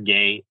motor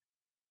gate,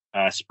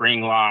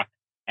 spring lock,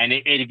 and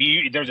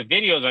there's a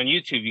videos on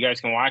YouTube, you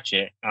guys can watch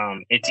it.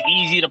 It's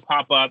easy to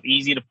pop up,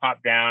 easy to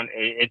pop down.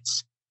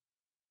 It's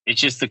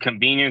just the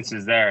convenience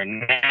is there.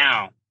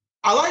 Now,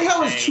 I like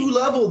how it's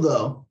 2-level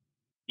though.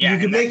 Yeah, you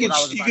can make it.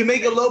 You can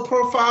make it low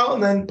profile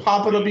and then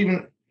pop it up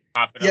even.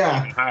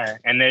 Even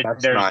higher, and there's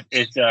nice.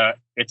 It's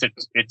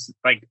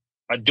like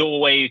a dual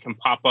way you can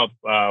pop up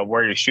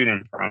where you're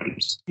shooting from.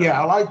 So,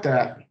 yeah, I like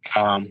that.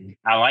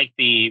 I like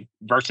the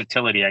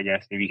versatility, I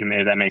guess,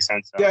 if that makes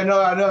sense. So, I know.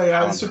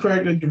 Yeah, that's the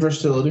correct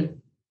versatility.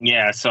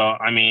 Yeah, so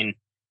I mean,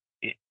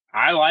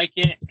 I like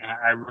it.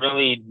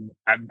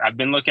 I've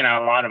been looking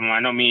at a lot of them.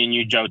 I know me and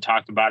you, Joe,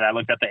 talked about it. I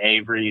looked at the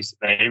Averys.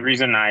 The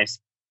Averys are nice.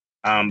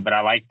 But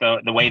I like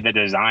the way the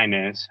design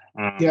is.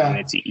 And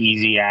it's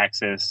easy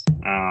access.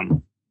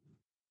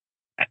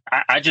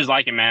 I just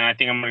like it, man. I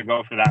think I'm going to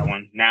go for that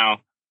one.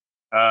 Now,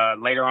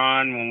 later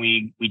on, when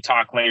we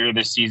talk later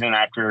this season,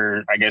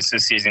 after I guess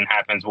this season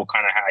happens, we'll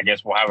kind of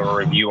we'll have a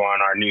review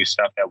on our new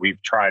stuff that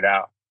we've tried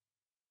out,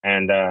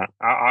 and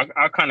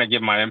I'll kind of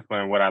give my input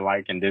on what I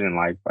like and didn't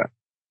like. But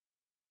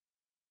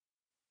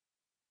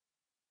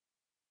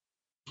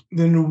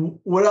then,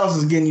 what else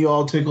is getting you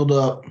all tickled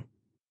up?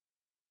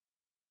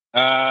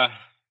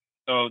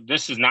 So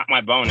this is not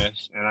my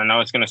bonus, and I know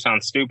it's going to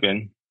sound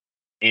stupid.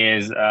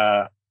 Is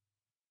a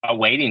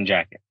wading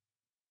jacket.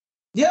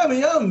 Yeah, I mean,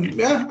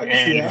 yeah, I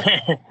can see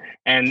that.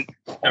 And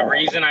the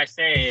reason I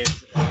say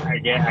is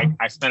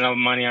I spent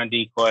money on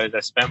decoys, I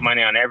spent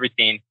money on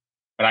everything,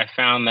 but I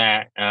found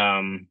that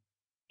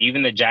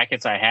even the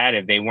jackets I had,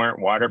 if they weren't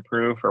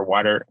waterproof or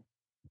water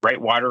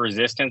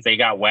resistance, they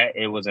got wet.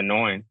 It was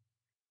annoying,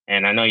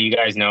 and I know you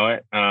guys know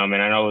it. And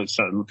I know it's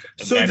so.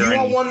 Do you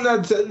want one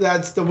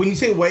that's the when you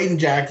say wading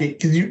jacket?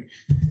 Because you,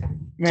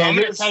 man, so I'm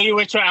going to tell you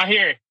which one out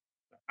here.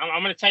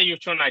 I'm going to tell you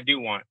which one I do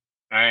want,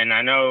 and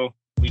I know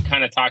we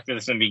kind of talked to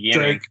this in the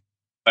beginning,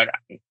 but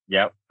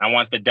yep, I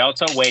want the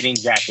Delta wading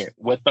jacket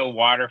with the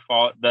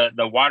waterfowl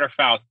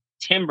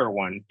timber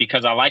one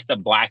because I like the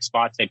black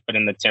spots they put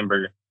in the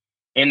timber,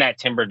 in that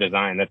timber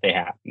design that they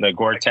have, the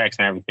Gore-Tex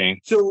and everything.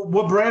 So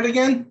what brand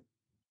again?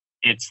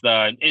 It's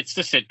the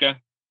Sitka.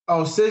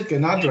 Oh, Sitka,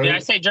 not Drake. Did I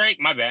say Drake?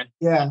 My bad.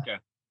 Yeah,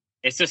 Sitka.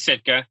 It's the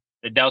Sitka,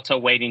 the Delta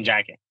wading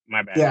jacket.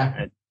 My bad.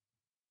 Yeah.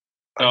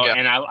 So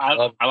and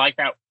I like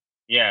that.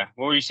 Yeah.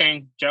 What were you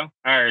saying, Joe?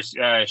 Or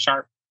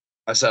Sharp?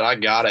 I said I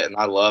got it and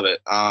I love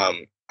it. I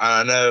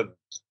know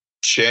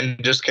Shin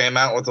just came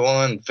out with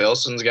one.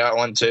 Filson's got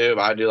one too.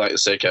 But I do like the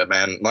Sitka,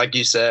 man. Like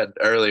you said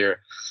earlier,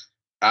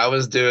 I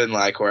was doing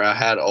like where I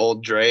had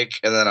old Drake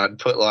and then I'd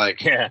put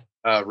like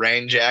a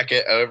rain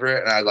jacket over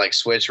it and I'd like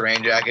switch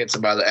rain jackets.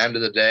 And by the end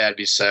of the day, I'd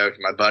be soaked.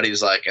 My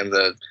buddy's like in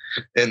the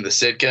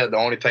Sitka. The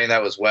only thing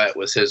that was wet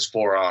was his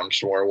forearms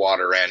where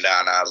water ran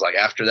down. I was like,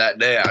 after that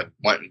day, I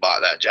went and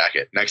bought that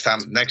jacket. Next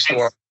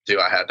store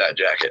I had that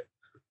jacket.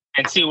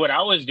 And see, what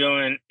I was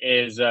doing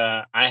is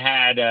I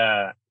had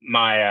I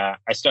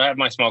still have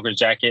my smoker's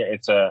jacket.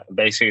 It's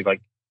basically like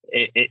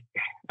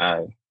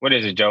what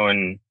is it, Joe,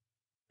 in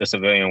the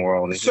civilian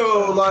world?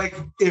 So like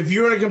if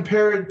you were to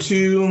compare it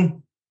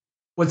to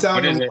what's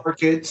out in the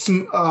market, because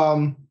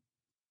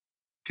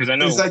I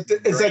know it's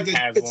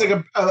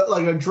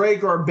like a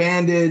Drake or a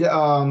banded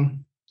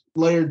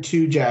layered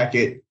 2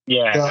 jacket.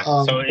 Yeah.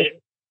 So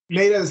it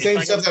made of the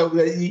same stuff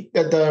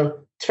that the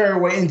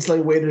tearaway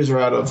insulated waders are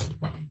out of.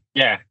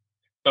 Yeah.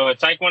 So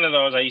it's like one of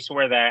those. I used to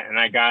wear that, and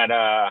I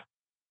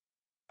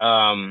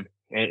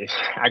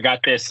got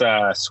this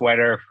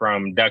sweater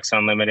from Ducks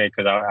Unlimited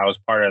because I was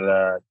part of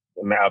the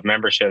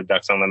membership of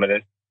Ducks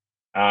Unlimited,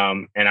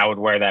 and I would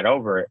wear that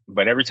over it.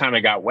 But every time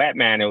it got wet,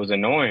 man, it was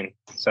annoying.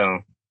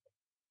 So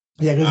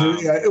yeah,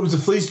 because it was a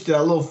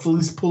little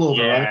fleece pullover.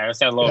 Yeah, right? It was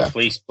that little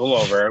fleece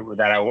pullover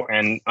that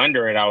and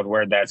under it I would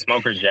wear that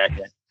smoker's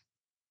jacket.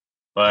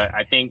 But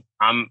I think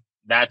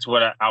that's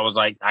what I was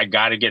like. I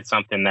got to get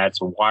something that's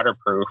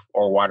waterproof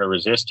or water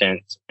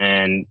resistant,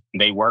 and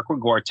they work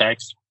with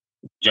Gore-Tex.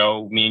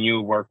 Joe, me and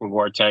you work with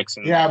Gore-Tex.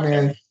 Yeah,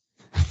 man.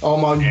 All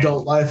my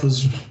adult life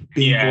was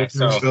being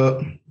Gore-Tex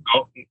up.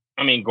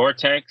 I mean,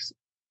 Gore-Tex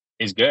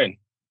is good.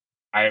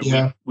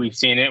 We've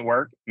seen it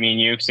work. Me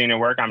and you've seen it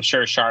work. I'm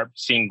sure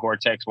Sharp's seen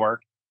Gore-Tex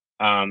work.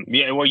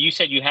 Well, you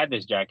said you had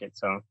this jacket,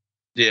 so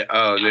yeah.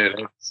 Oh,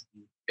 dude,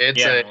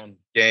 it's a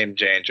game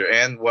changer.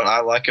 And what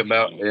I like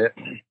about it,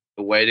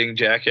 the wading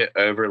jacket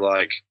over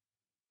like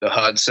the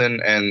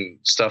Hudson and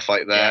stuff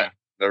like that. Yeah.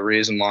 The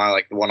reason why,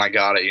 like when I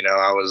got it,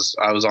 I was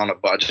on a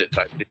budget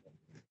type deal,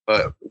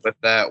 but with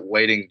that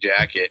wading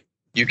jacket,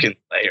 you can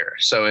layer.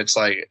 So it's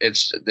like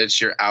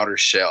it's your outer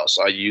shell.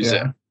 So I use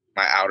it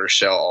my outer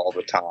shell all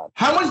the time.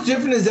 How much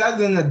different is that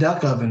than the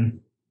duck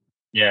oven?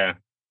 Yeah,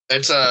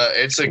 it's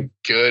a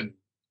good.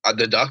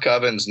 The duck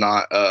oven's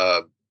not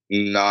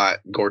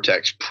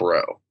Gore-Tex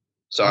Pro.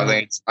 So I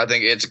think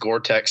it's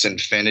Gore-Tex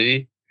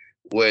Infinity,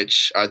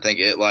 which I think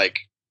it like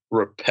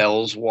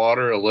repels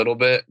water a little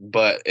bit,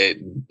 but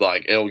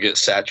it'll get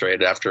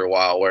saturated after a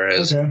while.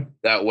 Whereas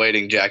that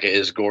wading jacket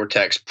is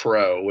Gore-Tex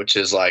Pro, which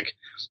is like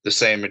the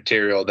same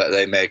material that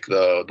they make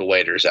the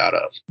waders out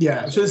of.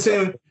 Yeah, so the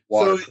same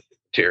water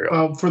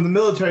material. For the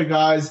military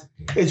guys,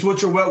 it's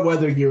what your wet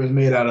weather gear is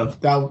made out of.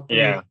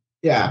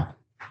 Yeah.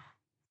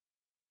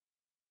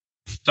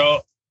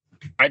 So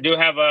I do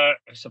have a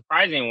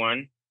surprising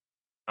one,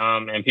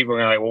 and people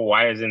are like, "Well,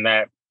 why isn't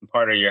that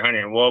part of your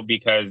hunting?" Well,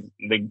 because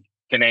the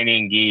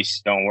Canadian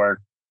geese don't work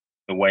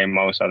the way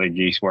most other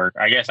geese work.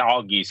 I guess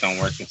all geese don't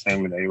work the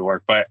same way they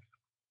work, but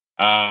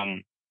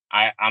I'm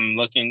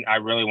looking. I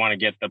really want to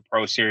get the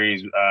Pro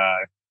Series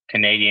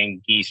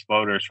Canadian geese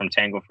floaters from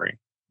Tangle Free,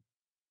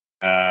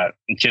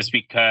 just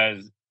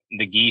because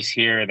the geese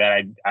here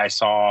that I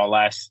saw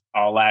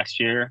all last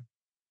year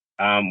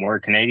were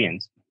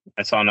Canadians.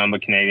 I saw none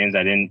but Canadians.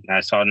 I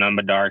saw none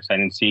but darks. I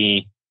didn't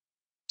see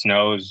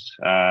snows.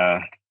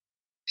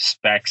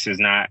 Specs is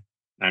not.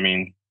 I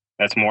mean,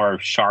 that's more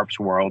of Sharp's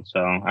world. So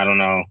I don't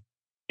know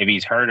if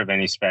he's heard of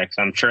any Specs.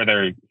 I'm sure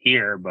they're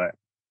here, but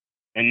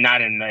and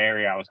not in the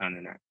area I was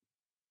hunting at.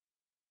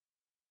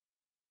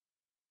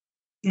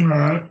 All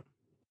right.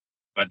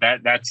 But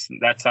that's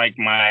like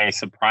my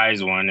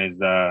surprise one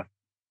is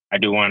I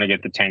do want to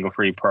get the Tangle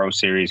Free Pro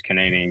Series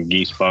Canadian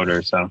geese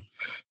floater. So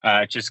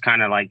just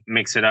kind of like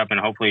mix it up and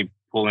hopefully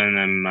pull in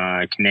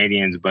them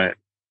Canadians. But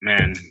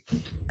man,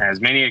 as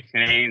many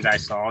Canadians I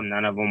saw,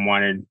 none of them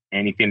wanted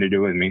anything to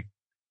do with me.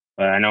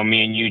 But I know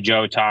me and you,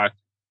 Joe, talked.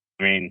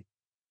 I mean,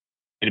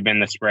 it had been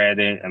the spread.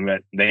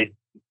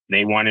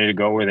 They wanted to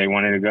go where they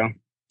wanted to go.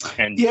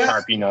 And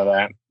Sharp, you know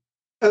that.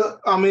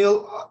 I mean,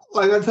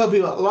 like I tell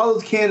people, a lot of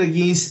those Canada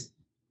geese,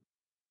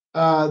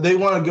 they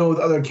want to go with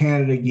other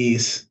Canada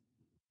geese.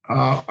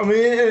 I mean,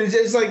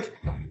 it's like,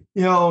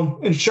 you know,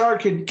 and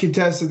Shark could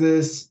contest to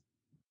this.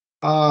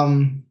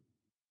 You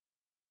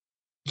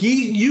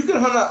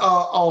can hunt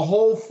a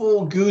whole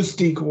full goose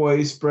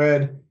decoy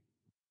spread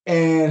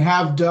and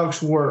have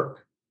ducks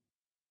work.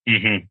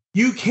 Mm-hmm.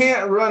 You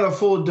can't run a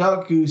full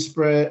duck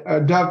spread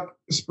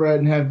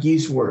and have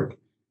geese work.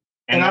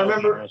 And I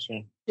remember,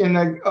 and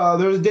there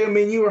was a day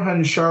me and you were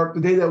hunting Sharp,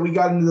 the day that we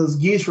got into those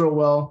geese real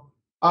well.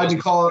 I had to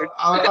call it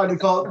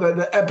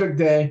the epic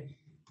day.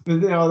 You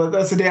know,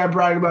 that's the day I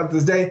brag about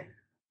this day.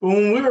 But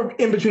when we were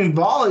in between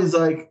volleys,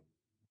 like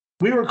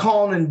we were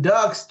calling in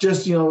ducks,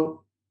 just, you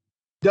know,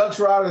 ducks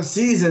were out of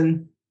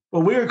season, but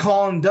we were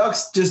calling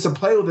ducks just to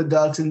play with the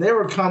ducks, and they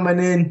were coming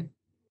in,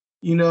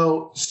 you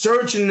know,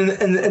 searching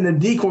in the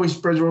decoy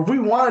spreads. Where if we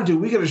wanted to,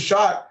 we could have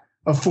shot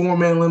a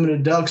 4-man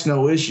limited ducks,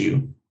 no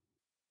issue.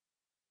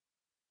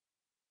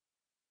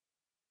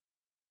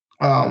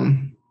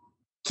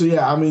 So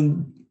yeah, I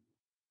mean,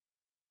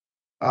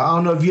 I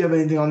don't know if you have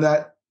anything on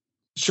that,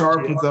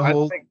 Sharp, with the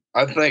whole.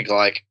 I think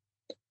like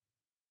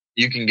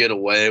you can get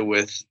away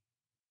with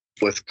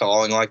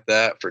calling like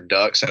that for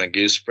ducks and a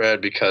goose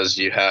spread because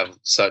you have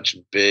such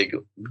big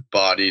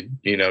bodied,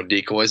 you know,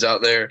 decoys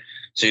out there.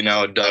 So, you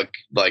know, a duck,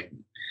 like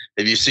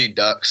if you see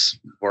ducks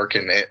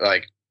working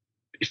like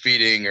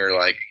feeding or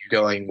like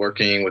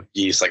working with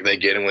geese, like they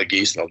get in with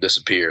geese and they'll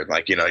disappear.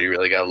 Like, you know, you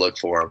really got to look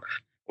for them.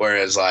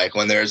 Whereas like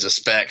when there's a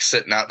Spec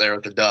sitting out there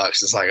with the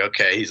ducks, it's like,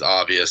 okay, he's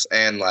obvious.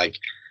 And like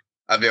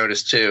I've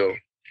noticed too,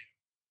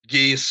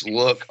 geese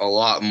look a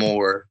lot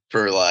more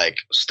for like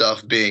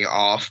stuff being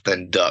off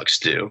than ducks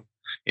do.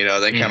 You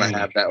know, they kind of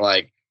have that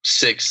like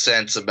sixth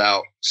sense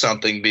about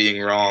something being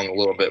wrong a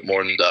little bit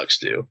more than ducks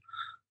do.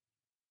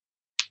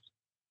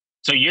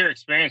 So your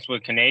experience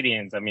with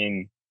Canadians, I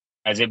mean,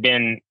 has it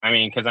been, I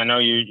mean, because I know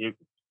we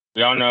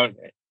all know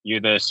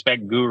you're the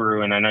Spec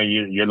guru, and I know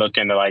you're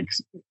looking to like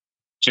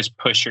just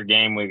push your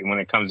game when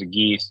it comes to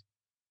geese.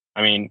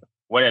 I mean,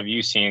 what have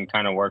you seen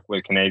kind of work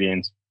with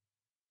Canadians?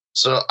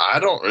 So I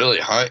don't really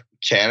hunt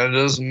Canada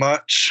as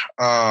much.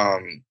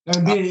 And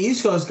being an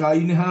East Coast guy,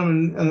 you didn't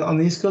hunt them on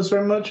the East Coast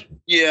very much?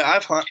 Yeah,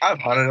 I've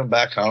hunted them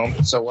back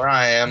home. So where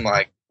I am,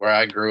 like where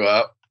I grew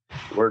up,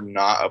 we're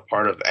not a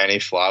part of any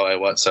flyway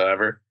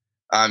whatsoever.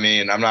 I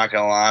mean, I'm not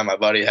gonna lie, my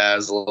buddy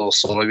has a little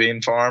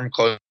soybean farm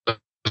close.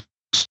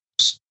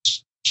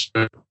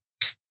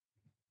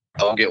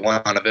 I'll get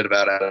one on a bit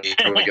about it.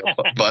 We go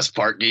bus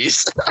park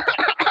geese.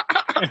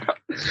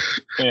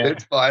 Yeah.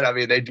 It's fun. I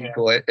mean, they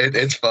decoy.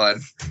 It's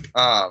fun.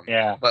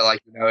 Yeah. But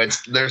like, you know,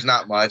 there's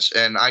not much,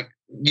 and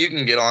you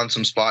can get on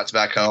some spots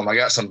back home. I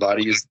got some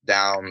buddies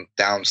down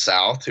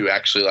south who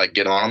actually like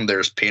get on.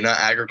 There's peanut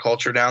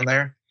agriculture down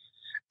there,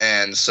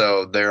 and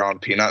so they're on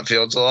peanut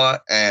fields a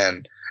lot.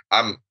 And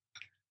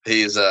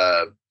he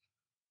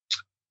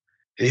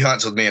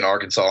hunts with me in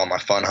Arkansas on my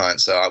fun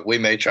hunt, so we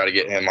may try to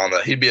get him on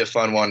he'd be a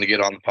fun one to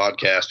get on the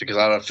podcast because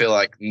I don't feel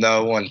like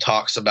no one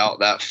talks about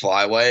that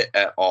flyway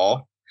at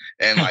all.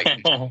 And like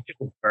he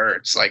kills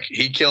birds, like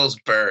he kills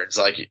birds.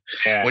 Like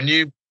when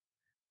you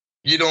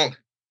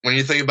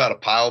think about a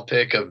pile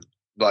pick of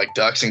like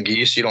ducks and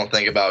geese, you don't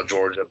think about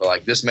Georgia, but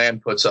like this man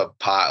puts up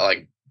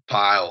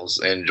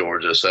piles in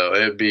Georgia. So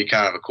it'd be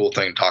kind of a cool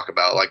thing to talk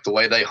about, like the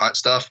way they hunt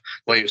stuff.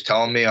 The way he was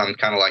telling me on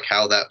kind of like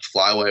how that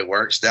flyway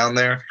works down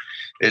there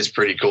is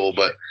pretty cool.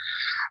 But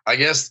I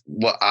guess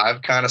what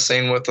I've kind of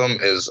seen with them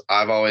is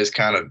I've always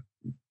kind of,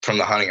 from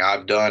the hunting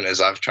I've done,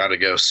 is I've tried to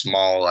go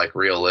small, like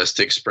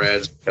realistic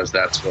spreads, because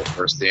that's what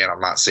we're seeing. I'm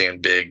not seeing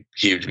big,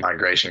 huge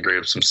migration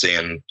groups. I'm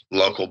seeing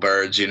local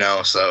birds, you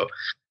know. So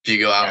if you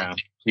go out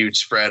and huge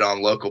spread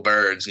on local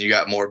birds and you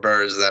got more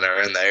birds that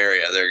are in the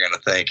area, they're going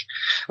to think,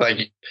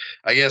 like,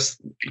 I guess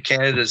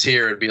Canada's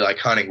here, it'd be like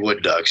hunting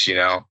wood ducks, you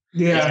know?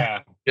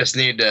 Yeah. Just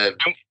need to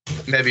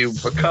maybe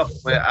a couple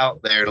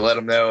out there to let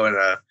them know, and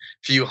a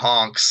few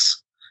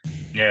honks.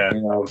 Yeah.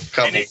 You know, a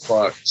couple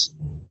clucks.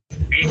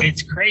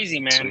 It's crazy,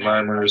 man. Some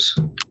murmurs.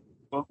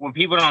 What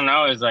people don't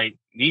know is like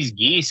these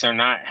geese are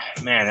not,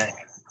 man,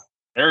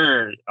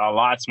 they're a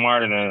lot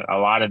smarter than a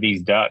lot of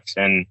these ducks.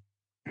 And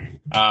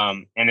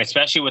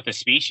especially with the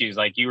species,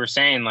 like you were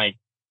saying, like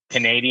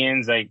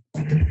Canadians, like,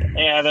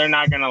 yeah, they're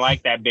not going to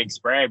like that big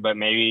spread, but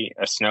maybe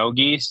a snow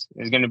geese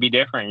is going to be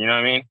different. You know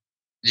what I mean?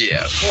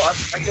 Yeah. Well,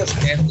 I guess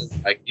Canada's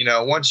like,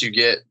 once you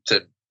get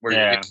to where you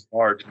get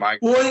large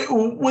migrants.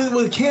 Well,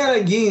 with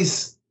Canada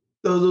geese,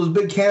 those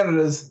big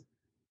Canadas,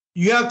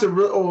 you have to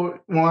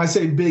or when I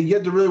say big, you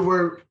have to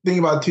really think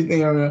about two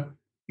things.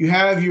 You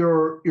have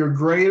your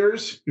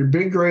graders, your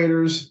big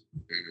graders,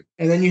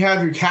 and then you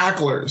have your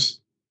cacklers.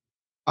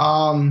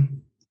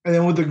 And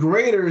then with the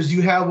graders,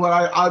 you have what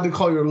I would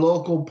call your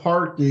local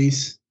park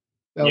geese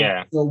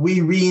that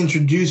we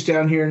reintroduced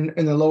down here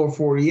in the lower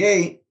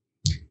 48.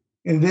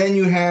 And then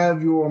you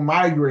have your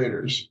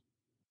migrators.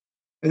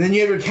 And then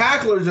you have your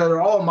cacklers that are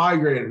all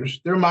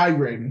migrators. They're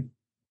migrating.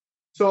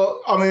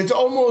 So, I mean, it's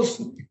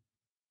almost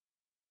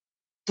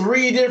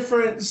 3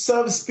 different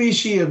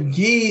subspecies of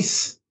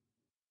geese.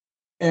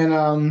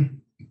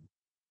 And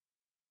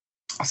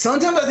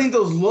sometimes I think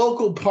those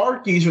local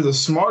park geese are the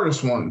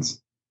smartest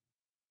ones.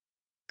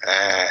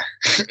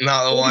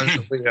 Not the ones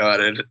that we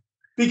hunted.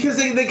 Because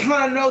they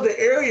kind of know the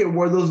area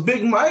where those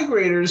big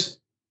migrators,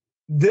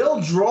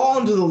 they'll draw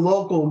into the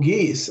local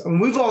geese. I mean,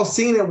 we've all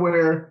seen it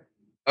where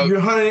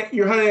you're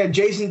hunting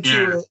adjacent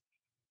to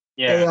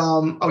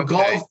a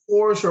golf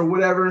course or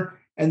whatever,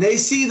 and they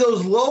see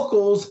those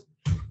locals,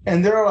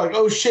 and they're like,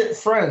 "Oh shit,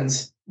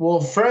 friends!"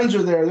 Well, friends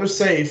are there; they're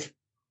safe.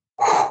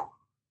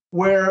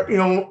 Where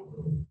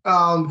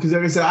because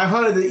like I said, I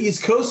hunted the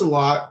East Coast a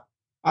lot.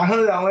 I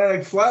hunted the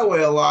Atlantic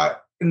Flyway a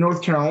lot in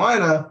North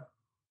Carolina,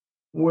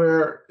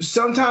 where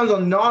sometimes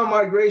on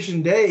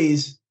non-migration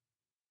days,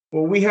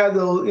 where we had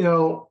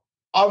the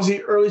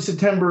obviously early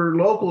September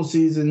local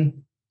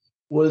season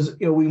was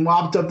we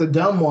mopped up the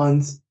dumb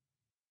ones,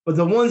 but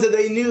the ones that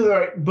they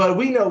knew but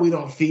we know we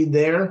don't feed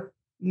there.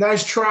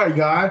 Nice try,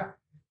 guy.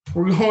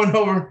 We're going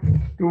over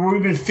where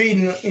we've been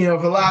feeding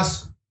for the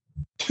last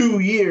 2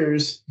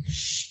 years.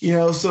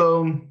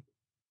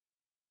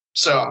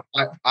 So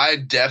I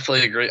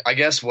definitely agree. I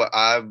guess what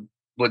I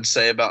would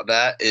say about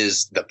that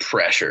is the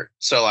pressure.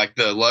 So like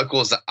the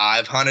locals that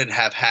I've hunted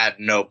have had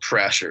no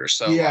pressure.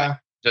 So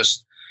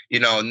just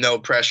no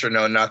pressure,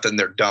 no nothing.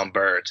 They're dumb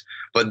birds.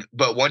 But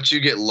once you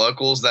get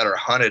locals that are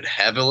hunted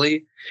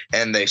heavily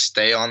and they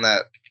stay on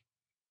that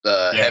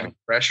heavy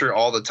pressure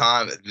all the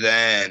time,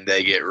 then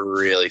they get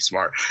really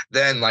smart.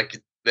 Then like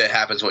it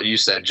happens what you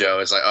said, Joe.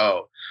 It's like,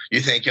 oh,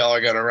 you think y'all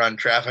are gonna run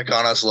traffic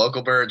on us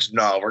local birds?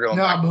 No, we're going.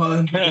 Nah,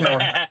 bud.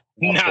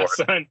 Nah,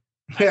 son.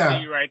 I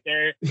see you right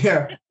there.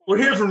 Yeah, we're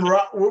here from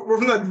we're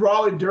from the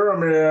Raleigh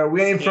Durham area.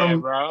 We ain't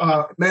from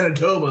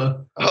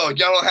Manitoba. Oh,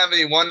 y'all don't have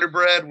any Wonder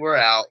Bread? We're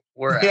out.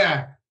 We're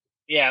out.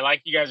 Yeah,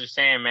 like you guys are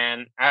saying,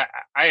 man. I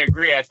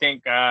agree. I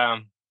think.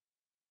 I'm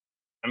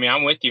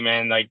with you,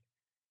 man. Like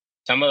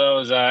some of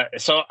those.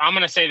 So I'm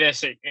gonna say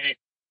this.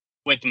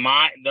 With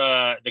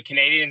the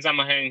Canadians I'm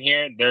hunting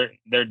here,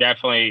 they're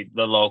definitely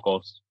the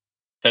locals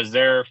because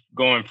they're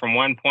going from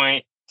one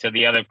point to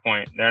the other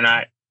point. They're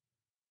not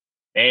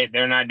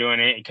doing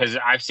it because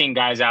I've seen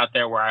guys out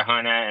there where I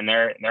hunt at and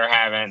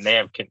they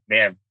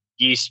have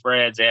geese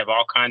spreads, they have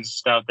all kinds of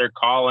stuff. They're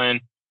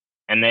calling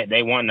and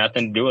they want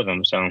nothing to do with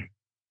them. So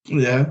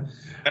yeah,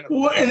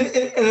 well, and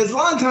it's a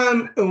lot of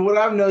time. And what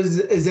I've noticed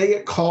is they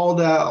get called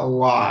out a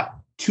lot,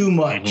 too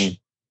much.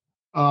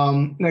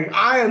 Mm-hmm. Like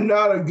I am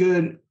not a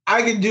good.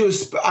 I could do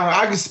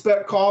I could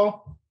spec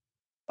call.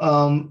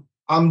 I'm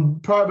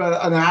probably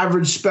about an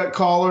average spec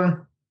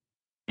caller.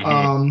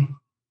 Mm-hmm.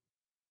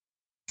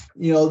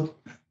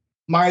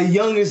 My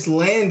youngest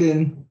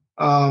Landon,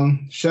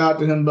 shout out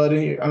to him,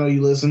 buddy. I know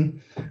you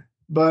listen,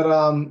 but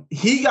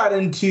he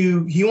wants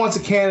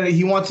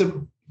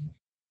to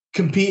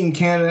compete in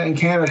Canada and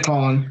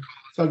CanadaCon.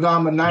 So I got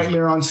him a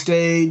Nightmare on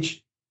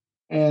stage,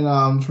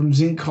 and from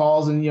Zinc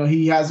Calls, and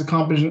he has a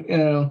competition,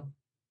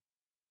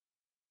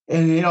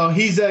 and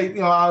he's me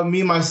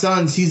and my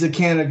sons. He's a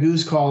Canada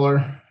goose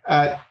caller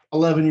at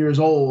 11 years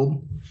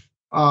old,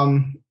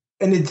 and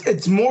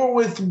it's more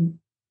with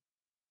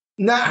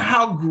not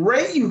how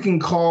great you can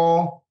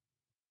call,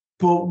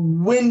 but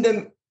when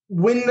the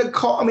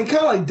call. I mean,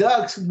 kind of like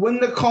ducks, when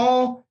the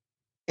call,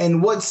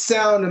 and what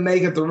sound to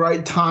make at the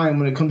right time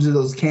when it comes to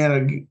those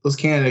Canada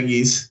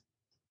geese,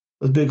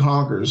 those big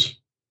honkers.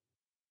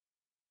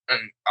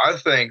 And I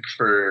think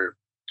for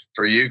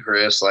you,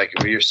 Chris, like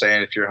you're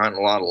saying, if you're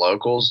hunting a lot of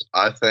locals,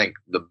 I think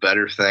the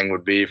better thing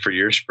would be for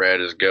your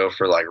spread is go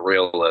for like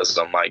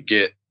realism,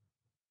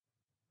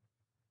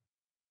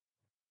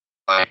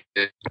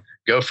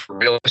 go for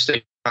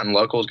realistic hunting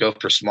locals, go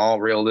for small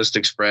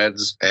realistic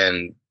spreads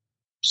and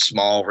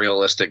small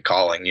realistic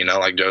calling.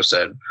 Like Joe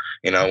said,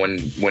 when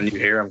you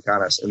hear them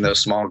kind of in those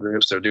small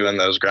groups, they're doing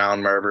those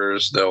ground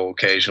murmurs. They'll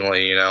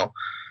occasionally,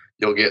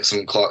 you'll get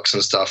some clucks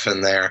and stuff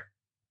in there.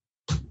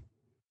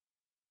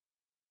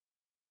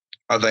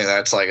 I think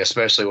that's like,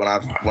 especially when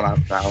I've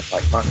found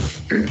like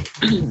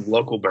hunting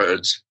local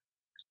birds,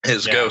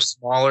 go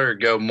smaller,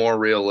 go more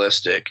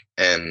realistic,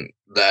 and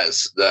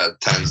that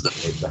tends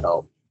to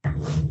help.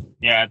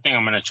 Yeah, I think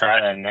I'm gonna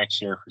try that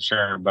next year for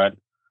sure. But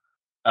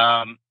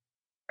I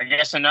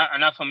guess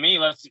enough of me.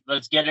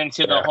 Let's get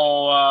into the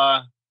whole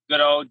good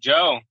old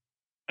Joe.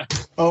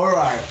 All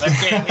right.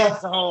 Let's get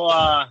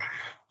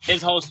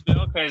his whole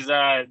spiel because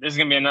this is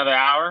gonna be another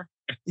hour.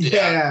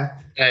 Yeah.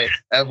 Hey,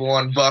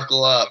 everyone,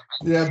 buckle up.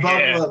 Yeah,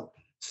 buckle up.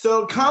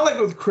 So kind of like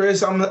with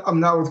Chris, I'm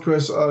not with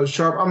Chris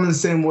Sharp. I'm in the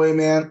same way,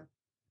 man.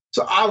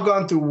 So I've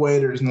gone through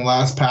waders in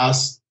the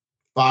past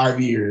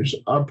 5 years.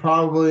 I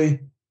probably,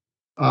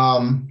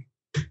 like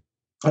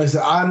I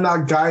said, I'm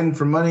not guiding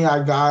for money.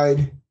 I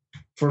guide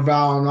for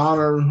valor and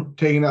honor,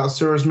 taking out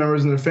service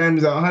members and their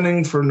families out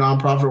hunting for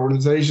nonprofit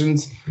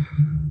organizations.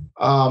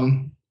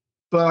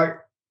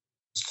 But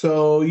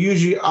so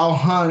usually I'll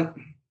hunt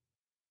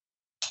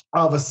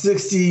out of a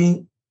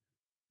 60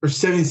 or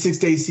 76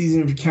 day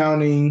season, if you're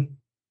counting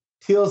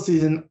teal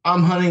season.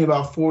 I'm hunting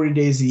about 40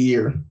 days a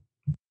year.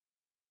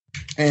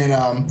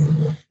 And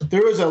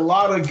there was a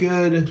lot of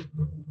good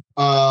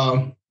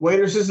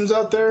wader systems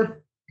out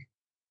there.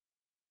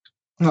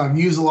 I've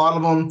used a lot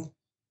of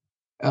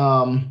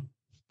them.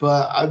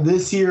 But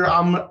this year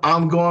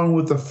I'm going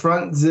with the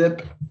front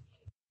zip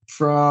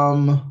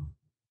from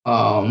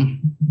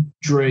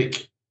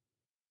Drake.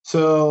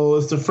 So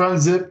it's the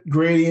front zip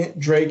gradient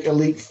Drake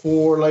Elite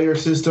 4-layer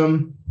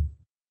system.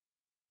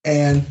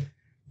 And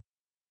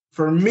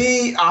for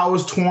me, I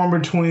was torn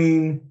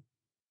between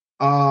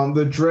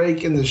the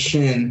Drake and the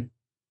Shin.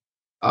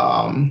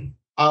 I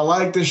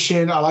like the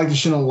Shin. I like the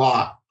Shin a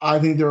lot. I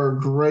think they're a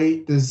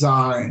great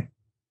design.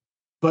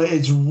 But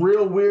it's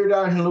real weird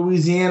out here in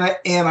Louisiana,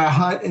 and I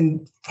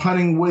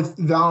hunting with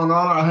Valor and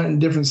Honor. I hunt in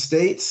different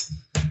states.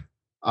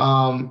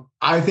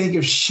 I think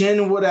if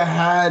Shin would have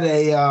had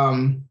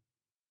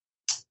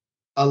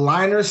a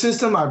liner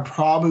system, I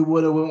probably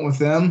would have went with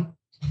them.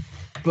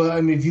 But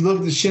I mean, if you look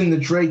at the Shin and the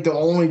Drake, the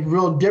only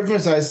real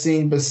difference I've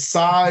seen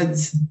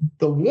besides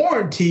the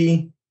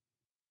warranty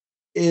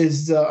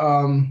is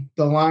the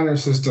liner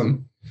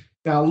system.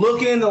 Now,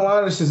 looking into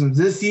liner systems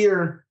this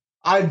year,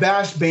 I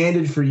bashed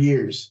Banded for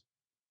years.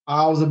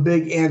 I was a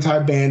big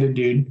anti-Banded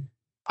dude.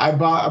 I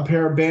bought a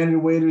pair of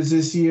Banded waders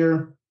this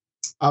year.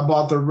 I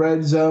bought the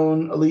Red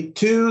Zone Elite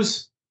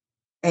 2s,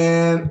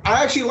 and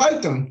I actually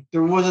liked them.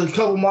 There was a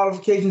couple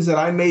modifications that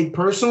I made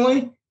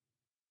personally.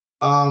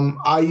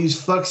 I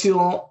used Flex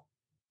Seal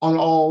on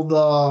all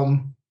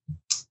the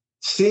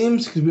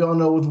seams, because we all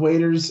know with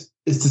waders,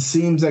 it's the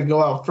seams that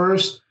go out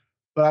first.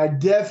 But I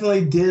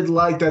definitely did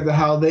like that,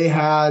 how they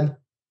had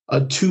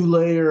a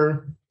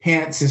 2-layer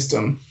pant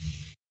system.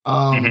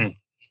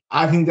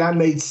 I think that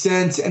made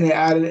sense, and it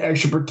added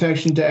extra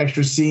protection to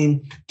extra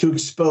seam to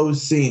expose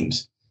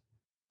seams.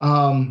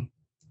 And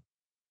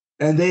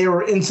they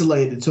were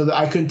insulated so that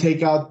I couldn't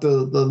take out the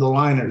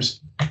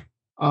liners.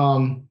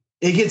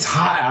 It gets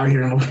hot out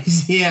here in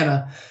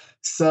Louisiana,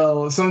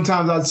 so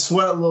sometimes I'd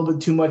sweat a little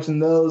bit too much in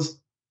those.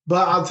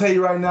 But I'll tell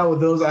you right now,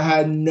 with those, I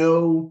had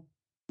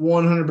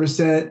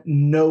 100%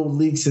 no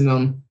leaks in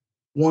them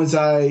once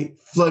I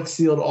flex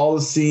sealed all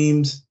the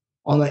seams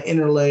on the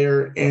inner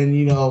layer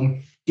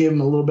and, give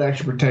them a little bit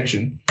extra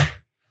protection,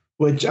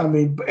 which, I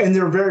mean, and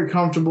they're very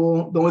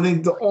comfortable.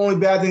 The only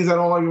bad things I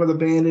don't like about the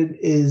Banded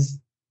is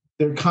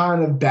they're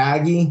kind of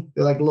baggy.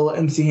 They're like little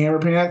MC Hammer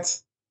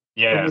pants.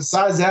 Yeah. But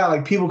besides that,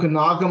 like, people can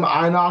knock them.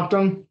 I knocked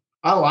them.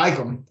 I like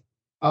them.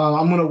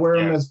 I'm going to wear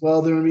them as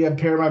well. They're going to be a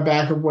pair of my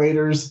backup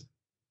waders.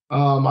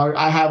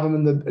 I have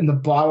them in the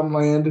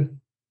bottomland.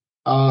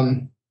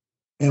 And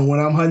when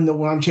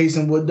I'm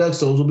chasing wood ducks,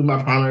 those will be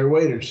my primary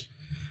waders.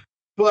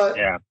 But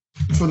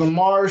for the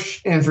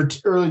marsh and for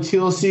early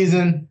teal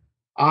season,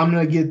 I'm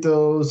going to get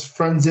those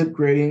front zip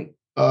gradient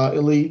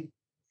Elite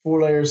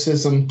 4-layer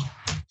system.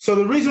 So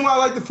the reason why I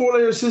like the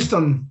 4-layer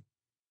system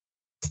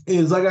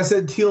is, like I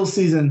said, teal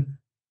season,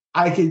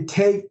 I could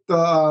take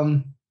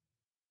the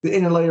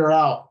inner layer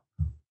out.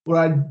 What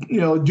I,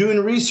 doing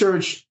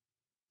research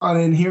on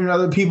and hearing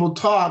other people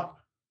talk,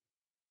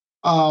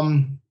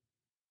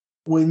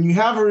 when you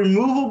have a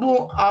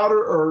removable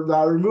outer or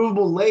the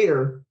removable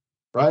layer,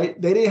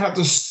 right? They didn't have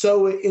to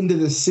sew it into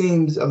the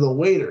seams of the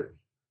wader.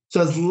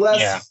 So it's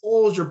less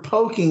holes you're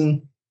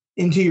poking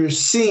into your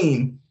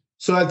seam.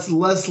 So that's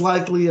less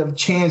likely of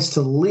chance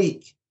to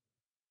leak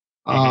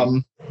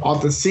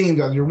off the seams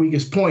at your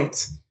weakest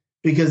points,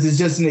 because it's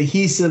just an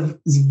adhesive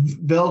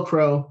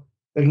Velcro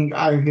that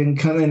can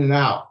come in and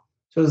out.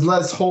 So there's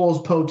less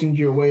holes poked into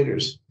your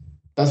waders.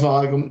 That's why I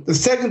like them. The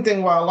second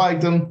thing why I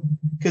like them,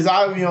 because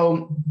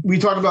we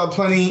talked about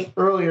plenty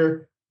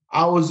earlier.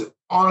 I was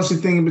honestly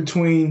thinking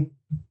between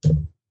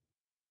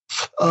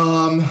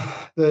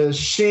the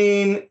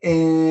Sheen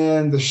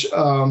and the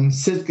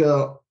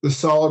Sitka, the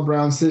solid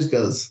brown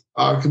Sitkas,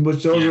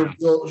 which those are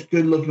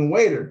good looking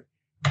wader.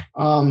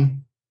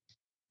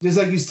 Just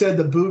like you said,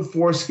 the boot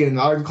foreskin.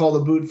 I would call the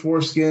boot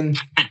foreskin.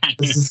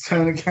 This is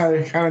kind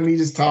of me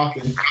just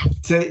talking.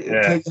 Take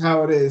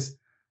how it is.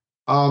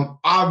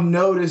 I've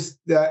noticed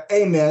that,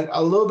 hey man,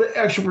 a little bit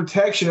extra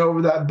protection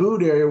over that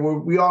boot area, where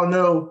we all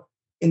know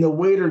in the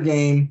wader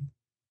game,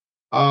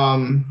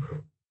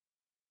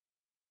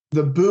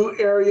 the boot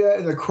area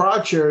and the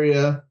crotch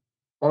area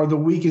are the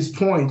weakest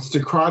points.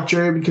 The crotch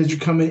area, because you're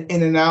coming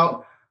in and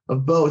out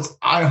of boats.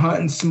 I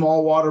hunt in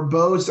small water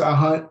boats. I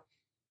hunt,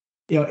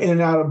 in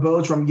and out of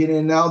boats where I'm getting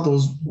in and out.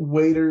 Those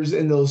waders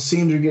and those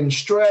seams are getting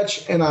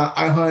stretched. And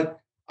I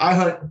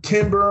hunt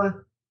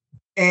timber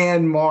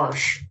and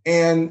marsh,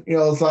 and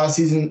this last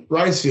season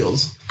rice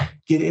fields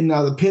get in and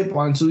out of the pit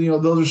line. So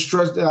those are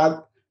stress.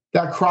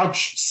 That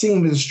crotch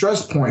seam is a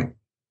stress point.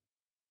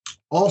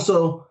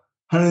 Also,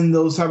 hunting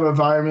those type of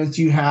environments,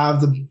 you have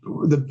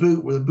the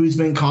boot where the boot's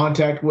been in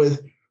contact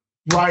with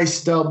rice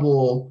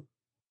stubble,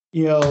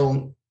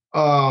 the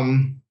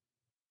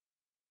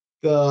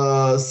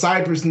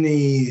cypress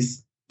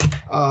knees,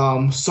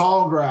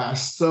 sawgrass.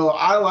 So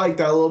I like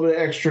that little bit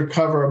of extra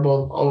cover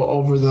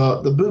over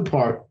the boot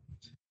part.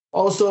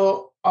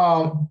 Also,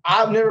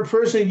 I've never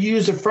personally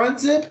used a front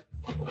zip,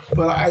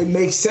 but it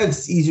makes sense.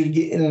 It's easier to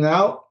get in and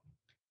out.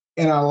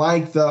 And I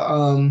like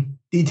the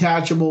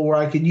detachable where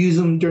I could use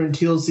them during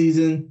teal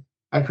season.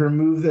 I can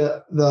remove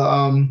the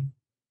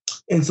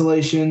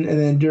insulation, and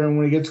then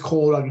when it gets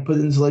cold, I can put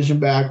the insulation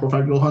back. Or if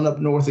I go hunt up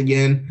north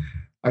again,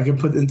 I can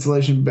put the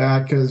insulation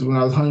back, because when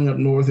I was hunting up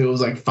north, it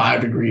was like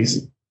 5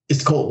 degrees.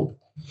 It's cold.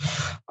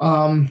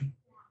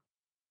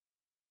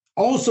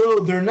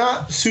 Also, they're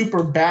not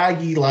super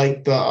baggy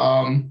like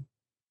the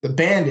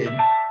Banded.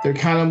 They're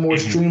kind of more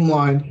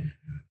streamlined,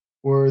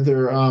 where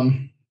they're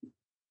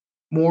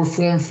more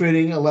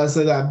form-fitting, less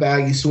of that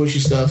baggy, swishy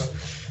stuff,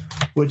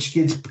 which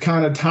gets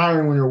kind of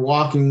tiring when you're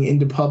walking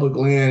into public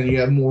land. You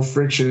have more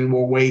friction and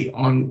more weight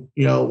on,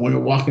 when you're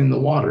walking in the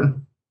water.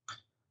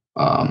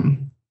 I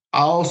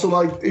also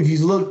like, if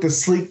you look, the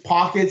sleek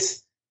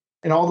pockets,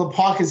 and all the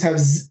pockets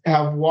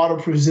have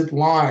waterproof zip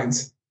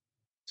lines.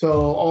 So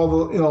all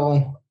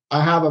the,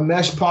 I have a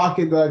mesh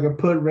pocket that I can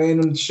put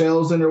random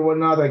shells in or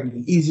whatnot that I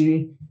can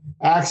easy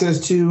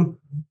access to,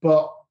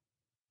 but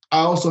I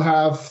also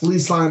have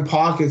fleece line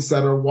pockets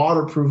that are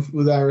waterproof,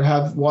 that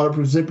have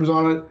waterproof zippers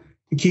on it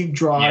to keep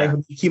dry,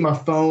 to keep my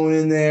phone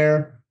in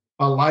there,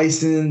 my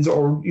license,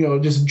 or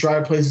just a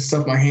dry place to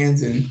stuff my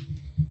hands in.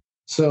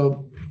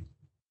 So,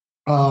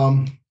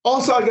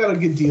 also I got a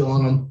good deal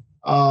on them.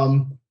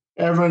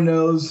 Everyone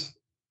knows,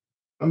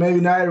 or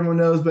maybe not everyone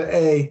knows, but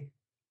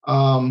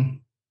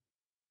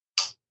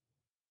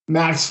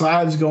Max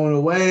 5 is going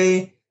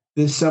away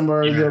this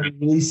summer. They're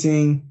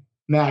releasing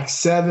Max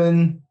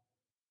 7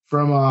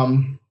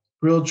 from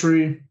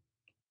Realtree.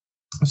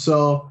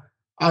 So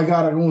I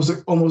got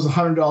almost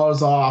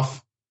 $100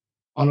 off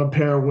on a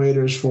pair of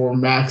waders for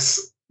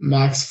Max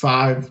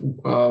 5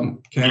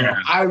 camo.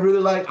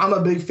 I'm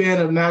a big fan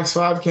of Max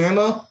 5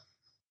 camo.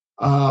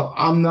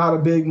 I'm not a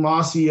big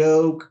mossy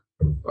oak,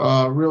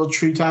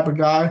 Realtree type of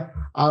guy.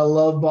 I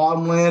love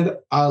bottomland.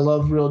 I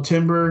love real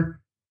timber.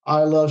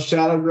 I love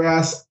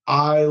shadowgrass.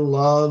 I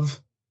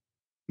love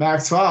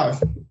Max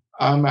 5.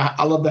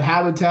 I love the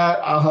habitat.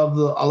 I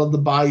love the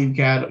Bayou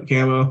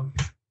camo.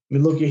 I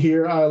mean, look at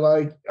here.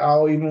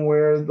 I'll even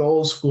wear the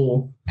old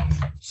school.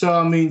 So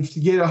I mean, to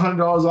get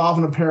 $100 off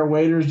on a pair of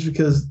waders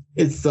because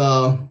it's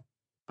a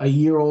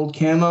year-old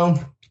camo,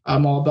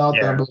 I'm all about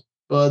that.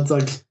 But it's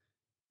like,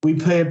 we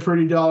pay a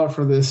pretty dollar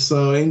for this.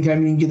 So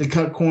anytime you can get the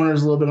cut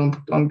corners a little bit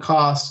on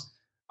cost,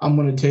 I'm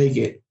going to take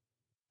it.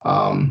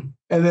 And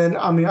then,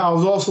 I mean, I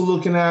was also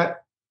looking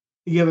at,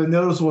 to give a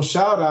noticeable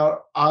shout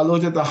out, I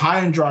looked at the high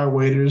and dry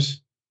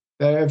waders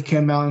that have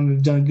come out and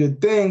have done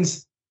good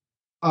things,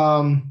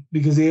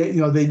 because they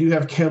do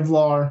have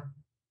Kevlar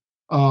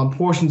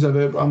portions of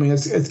it. I mean,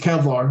 it's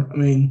Kevlar. I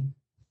mean,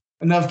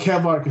 enough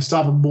Kevlar could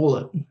stop a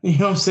bullet. You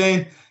know what I'm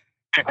saying?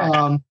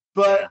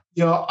 But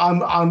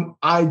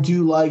I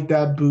do like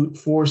that boot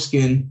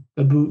foreskin,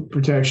 the boot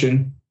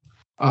protection.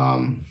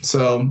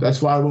 So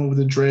that's why I went with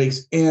the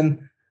Drakes.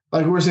 And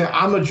like we were saying,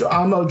 I'm a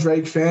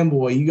Drake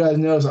fanboy. You guys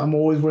know, I'm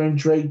always wearing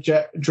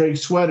Drake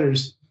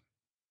sweaters.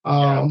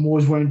 I'm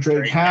always wearing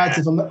Drake hats.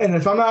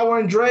 If I'm not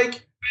wearing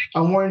Drake,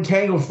 I'm wearing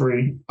Tangle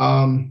Free.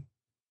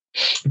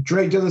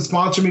 Drake doesn't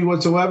sponsor me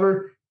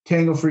whatsoever.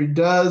 Tangle Free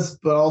does,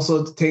 but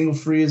also Tangle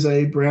Free is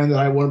a brand that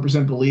I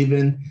 100% believe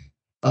in.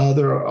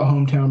 They're a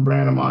hometown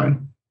brand of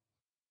mine.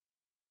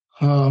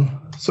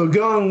 So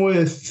going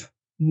with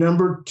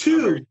number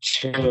two,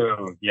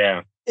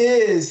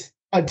 is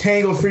a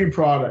Tangle Free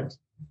product.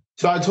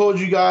 So I told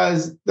you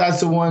guys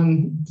that's the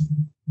one.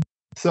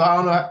 So I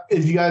don't know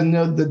if you guys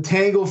know the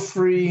Tangle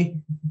Free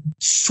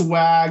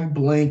swag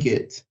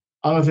blanket.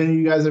 I don't know if any of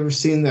you guys ever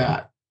seen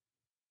that.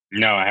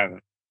 No, I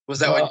haven't. Was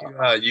that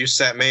what you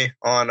sent me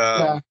on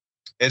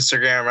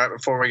Instagram right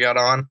before we got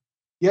on?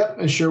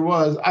 Yep, it sure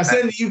was. I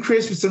sent it to you,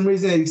 Chris, for some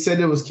reason. It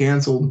said it was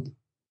canceled.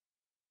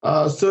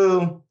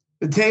 So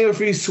the Tangle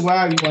Free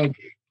swag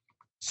blanket.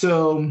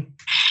 So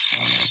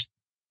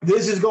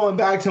this is going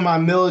back to my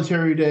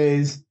military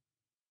days.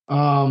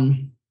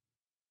 I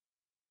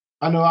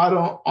know I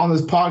don't, on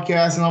this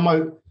podcast and on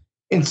my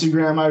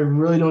Instagram, I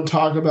really don't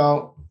talk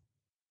about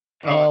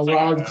what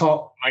I would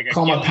call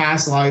my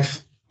past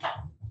life.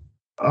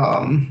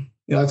 I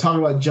talk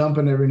about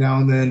jumping every now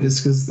and then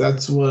just because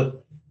that's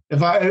what,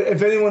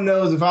 if anyone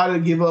knows, if I had to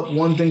give up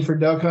one thing for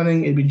duck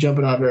hunting, it'd be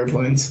jumping out of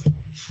airplanes.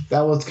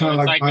 That was kind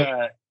of like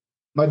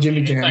my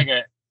Jimmy Jam.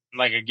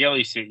 Like a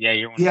ghillie suit. Yeah,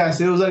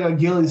 yes, it was like a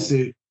ghillie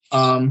suit.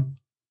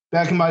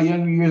 Back in my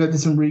younger years, I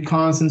did some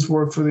reconnaissance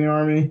work for the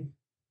Army.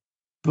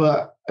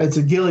 but it's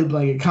a ghillie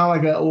blanket,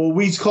 kind of like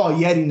we used to call a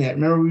Yeti net.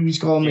 Remember we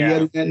used to call them a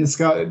Yeti net in the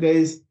Scout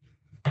days?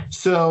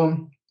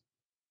 So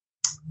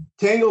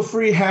Tangle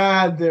Free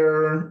had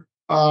their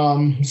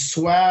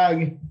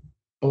swag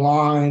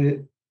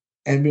blind,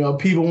 and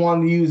people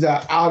wanted to use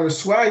that outer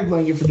swag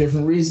blanket for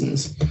different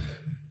reasons.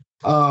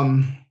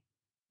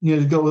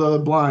 To go with other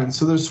blinds.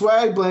 So their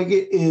swag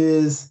blanket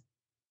is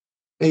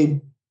 50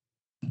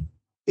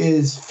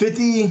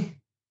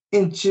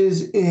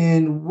 inches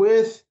in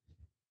width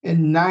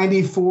and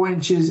 94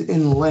 inches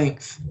in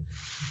length.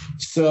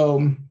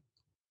 So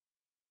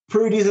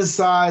pretty decent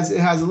size. It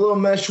has a little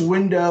mesh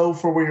window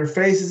for where your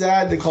face is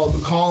at. They call it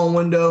the call-in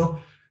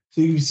window.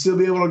 So you can still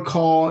be able to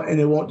call and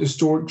it won't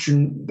distort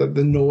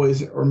the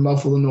noise or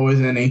muffle the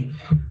noise any.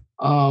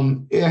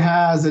 It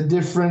has a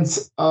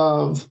difference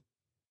of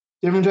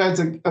different types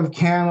of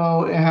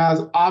camo. It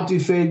has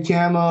OptiFade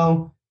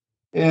camo,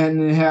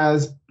 and it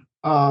has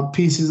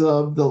pieces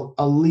of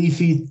a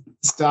leafy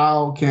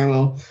style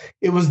camo.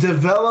 It was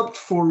developed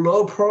for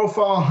low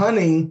profile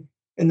hunting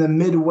in the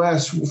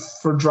Midwest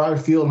for dry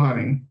field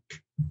hunting,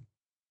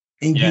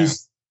 and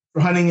goose,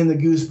 for hunting in the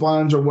goose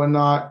blinds or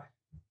whatnot,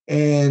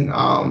 and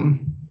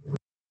to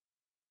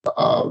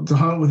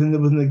hunt within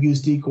the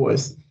goose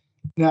decoys.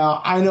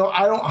 Now I know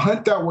I don't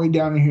hunt that way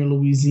down in here in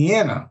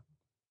Louisiana.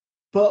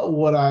 But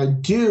what I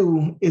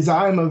do is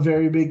I'm a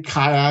very big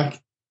kayak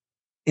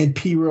and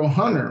P-reel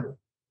hunter.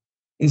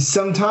 And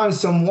sometimes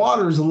some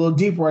water is a little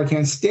deep where I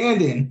can't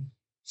stand in.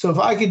 So if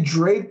I could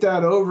drape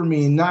that over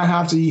me and not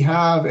have to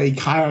have a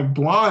kayak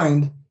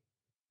blind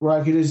where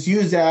I could just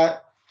use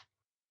that,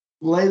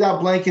 lay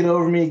that blanket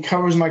over me, it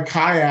covers my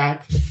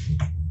kayak.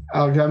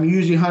 I'm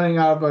usually hunting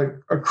out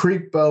of a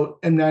creek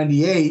boat,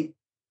 M98.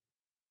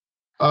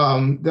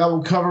 That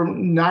will cover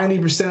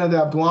 90% of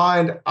that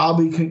blind. I'll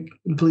be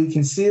completely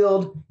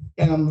concealed,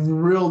 and I'm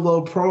real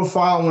low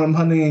profile when I'm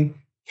hunting in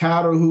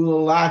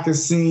Catahoula,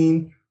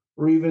 Lacassine,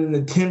 or even in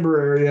the timber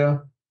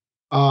area.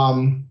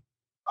 I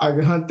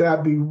can hunt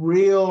that, be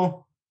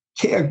real,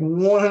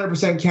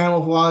 100%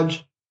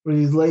 camouflage for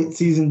these late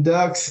season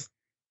ducks.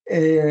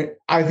 And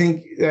I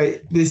think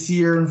that this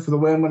year, for the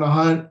way I'm going to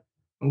hunt,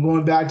 I'm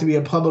going back to be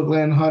a public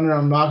land hunter.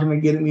 I'm not going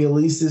to get me a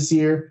lease this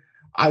year.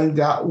 I think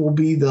that will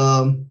be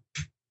the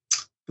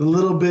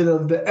little bit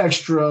of the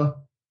extra,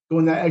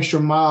 going that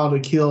extra mile to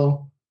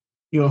kill,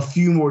 a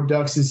few more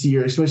ducks this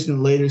year, especially in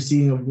the later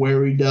season of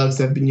wary ducks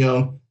that have been,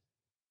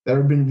 that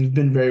have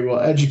been very well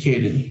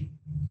educated.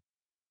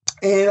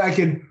 And I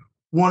could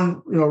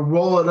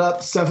roll it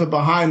up, stuff it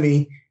behind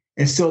me,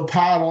 and still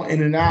paddle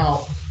in and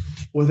out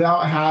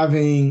without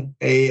having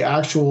a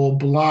actual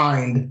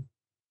blind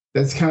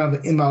that's kind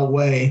of in my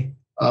way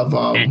of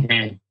of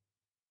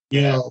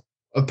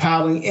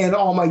paddling, and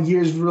all my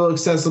gear is real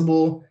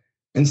accessible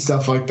and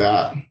stuff like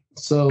that.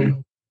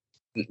 So,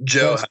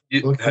 Joe,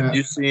 have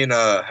you seen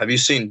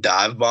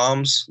dive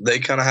bombs? They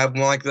kind of have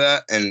them like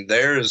that, and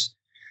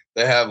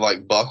they have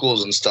like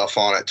buckles and stuff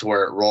on it to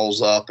where it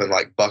rolls up and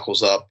like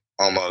buckles up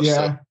almost. Yeah.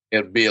 So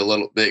it'd be a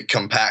little bit,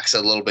 compacts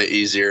it a little bit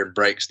easier and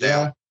breaks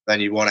down. Yeah.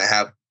 Then you want to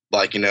have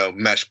like,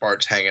 mesh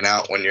parts hanging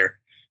out when you're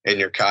in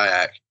your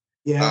kayak.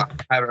 Yeah.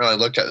 I haven't really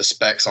looked at the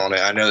specs on it.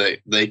 I know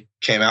they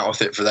came out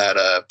with it for that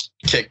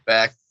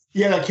kickback.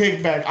 Yeah, that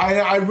kickback.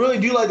 I really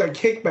do like that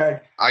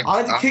kickback. I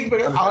like the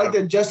kickback. I like the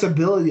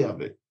adjustability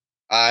of it.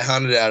 I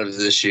hunted out of it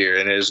this year,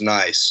 and it is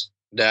nice.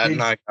 Dad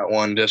and I got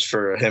one just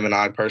for him and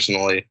I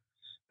personally,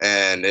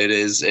 and it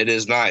is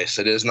nice.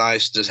 It is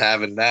nice just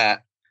having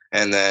that,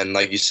 and then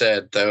like you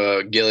said, throw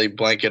a ghillie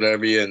blanket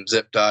over you and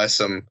zip tie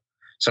some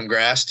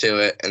grass to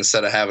it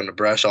instead of having to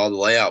brush all the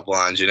layout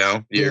blinds.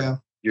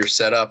 You're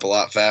set up a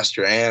lot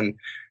faster, and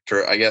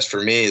I guess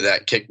for me,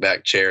 that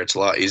kickback chair, it's a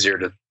lot easier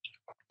to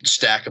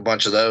stack a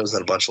bunch of those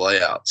than a bunch of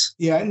layouts.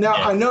 Yeah. Now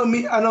I know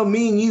me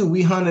and you,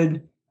 we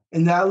hunted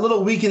in that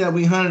little weekend that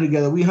we hunted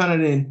together. We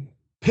hunted in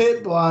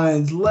pit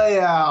blinds,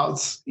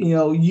 layouts.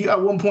 You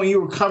at one point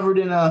you were covered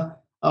in a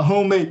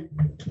homemade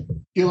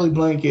ghillie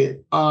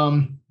blanket. Yeah,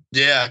 I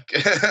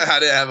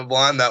didn't have a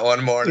blind that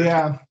one morning.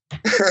 Yeah.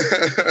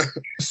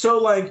 So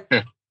like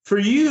for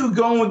you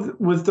going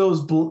with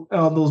those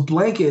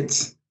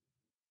blankets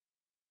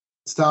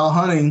style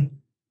hunting,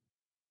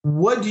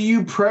 what do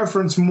you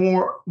preference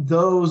more,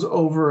 those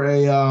over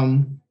a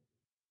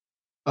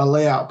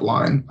layout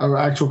blind or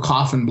actual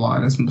coffin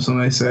blind, as some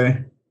may say?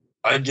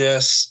 I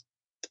guess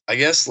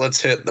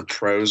let's hit the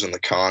pros and the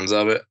cons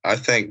of it. I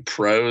think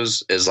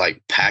pros is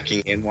like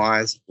packing in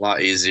wise, a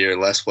lot easier,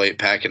 less weight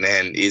packing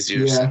in,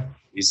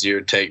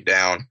 easier to take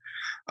down.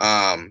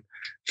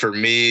 For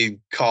me,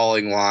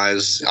 calling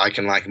wise, I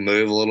can like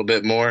move a little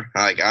bit more.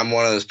 Like I'm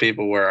one of those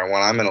people where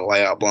when I'm in a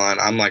layout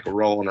blind, I'm like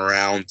rolling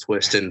around,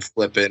 twisting,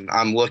 flipping.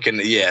 I'm looking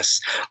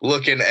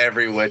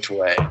every which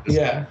way.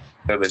 Yeah.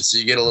 So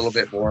you get a little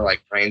bit more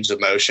like range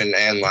of motion,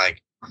 and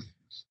like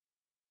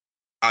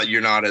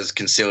you're not as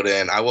concealed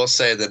in. I will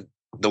say that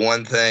the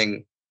one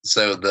thing,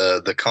 so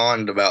the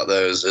con about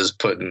those is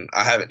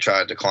I haven't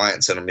tried the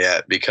clients in them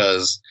yet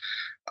because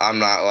I'm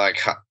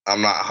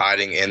not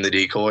hiding in the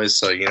decoys,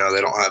 so they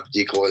don't have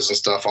decoys and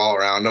stuff all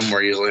around them.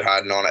 We're usually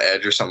hiding on an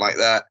edge or something like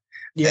that.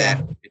 Yeah,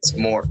 and it's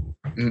more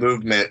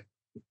movement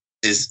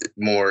is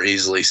more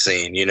easily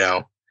seen.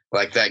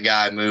 Like that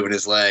guy moving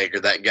his leg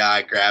or that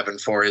guy grabbing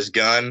for his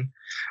gun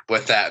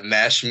with that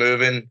mesh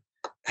moving.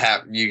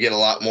 You get a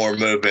lot more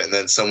movement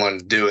than someone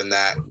doing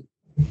that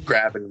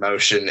grabbing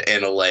motion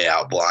in a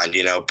layout blind,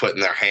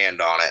 putting their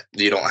hand on it.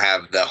 You don't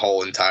have the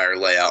whole entire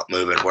layout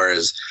moving.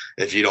 Whereas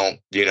if you don't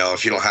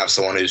have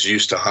someone who's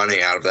used to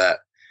hunting out of that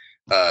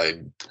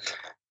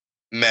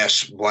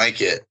mesh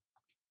blanket,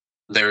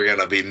 they're going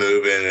to be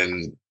moving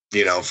and,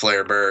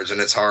 flare birds.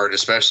 And it's hard,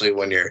 especially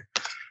when you're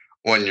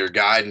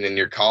guiding and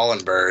you're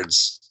calling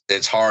birds,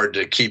 it's hard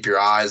to keep your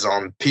eyes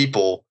on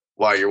people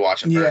while you're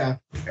watching birds.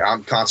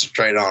 I'm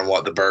concentrating on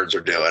what the birds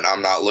are doing.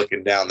 I'm not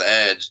looking down the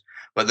edge.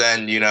 But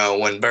then,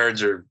 when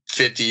birds are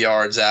 50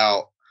 yards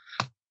out,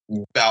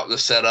 about to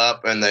set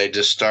up, and they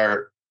just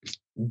start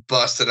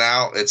busting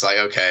out, it's like,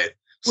 okay.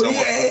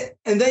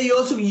 And then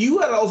you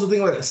got to also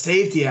think about the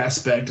safety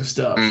aspect of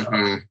stuff.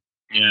 Mm-hmm.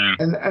 Yeah.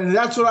 And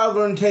that's what I've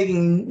learned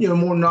taking,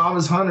 more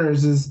novice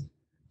hunters is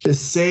the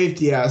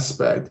safety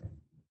aspect.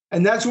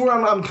 And that's where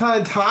I'm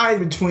kind of tied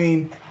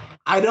between,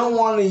 I don't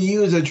want to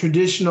use a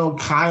traditional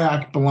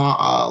kayak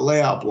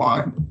layout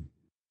blind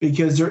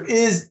because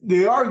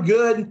they are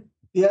good.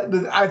 Yeah,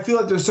 but I feel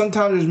like there's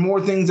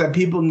more things that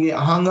people can get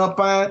hung up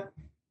at,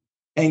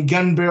 and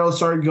gun barrels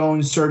start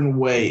going certain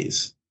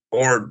ways.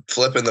 Or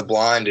flipping the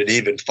blind and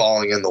even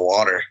falling in the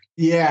water.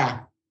 Yeah.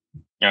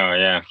 Oh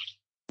yeah.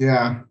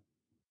 Yeah.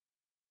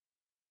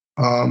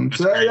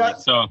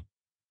 So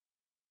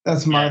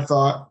that's my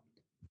thought.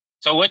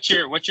 So what's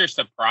your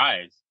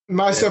surprise?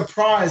 My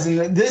surprise,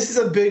 and this is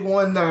a big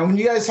one. When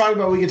you guys talk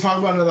about, we could talk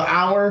about another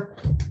hour.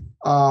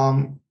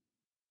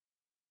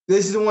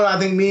 This is the one I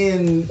think me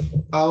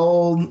and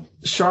old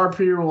Sharp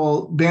here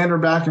will banter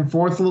back and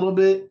forth a little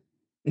bit,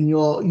 and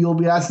you'll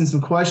be asking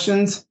some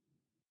questions.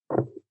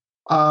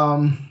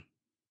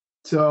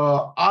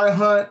 So I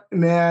hunt,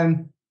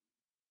 man.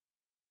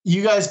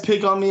 You guys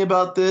pick on me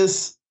about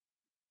this.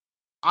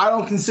 I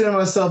don't consider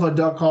myself a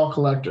duck call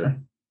collector.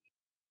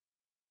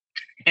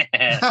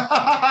 Yeah.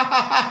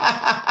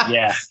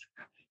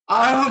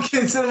 I don't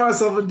consider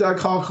myself a duck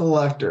call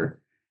collector.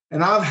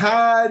 And I've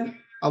had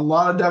a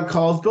lot of duck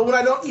calls, but when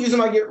I don't use them,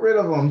 I get rid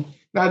of them.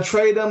 And I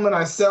trade them and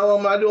I sell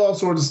them. I do all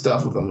sorts of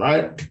stuff with them,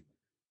 right?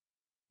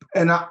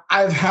 And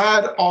I've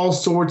had all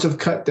sorts of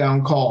cut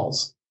down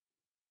calls.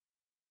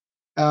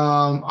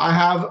 I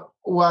have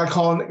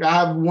I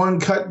have one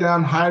cut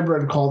down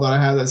hybrid call that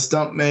I had that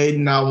Stump made,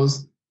 and I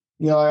was,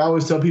 I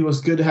always tell people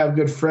it's good to have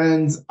good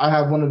friends. I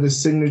have one of his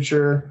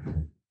signature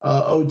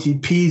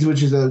OTPs,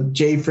 which is a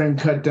J-frame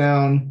cut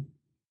down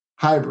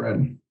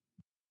hybrid.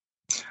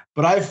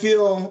 But I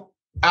feel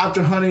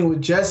after hunting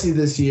with Jesse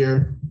this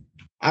year,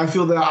 I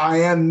feel that I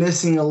am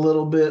missing a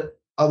little bit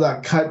of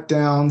that cut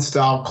down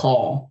style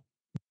call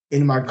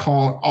in my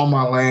call on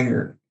my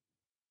lanyard.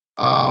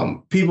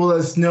 People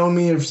that know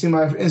me have seen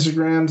my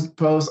Instagram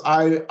posts.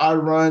 I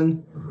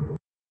run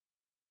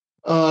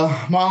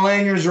my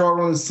lanyards are all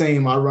run the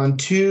same. I run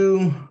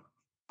two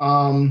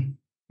what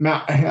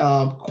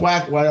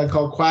I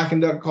call quack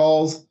and duck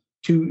calls,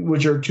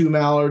 which are two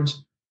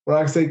mallards. What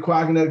I say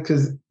quack and duck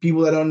because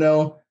people that don't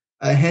know,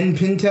 a hen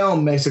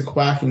pintail makes a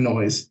quacking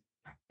noise.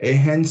 A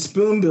hen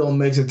spoonbill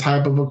makes a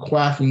type of a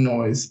quacking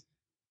noise.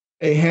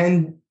 A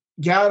hen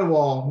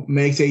gadwall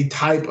makes a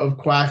type of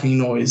quacking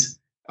noise.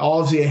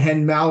 Obviously, a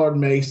hen mallard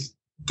makes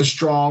the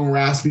strong,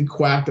 raspy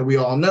quack that we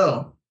all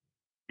know.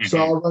 Mm-hmm. So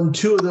I'll run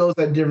two of those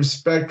at different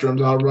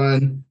spectrums. I'll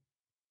run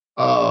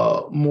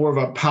more of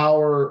a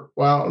power,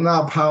 well,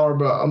 not power,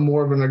 but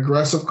more of an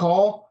aggressive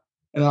call.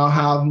 And I'll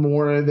have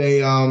more of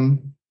a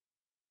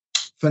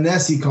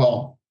finesse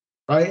call,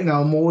 right? And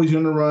I'm always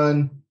going to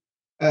run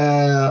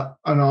an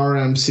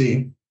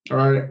RMC, all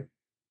right?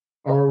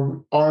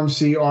 Or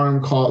RMC,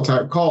 RM call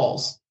type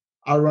calls.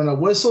 I run a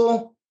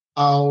whistle.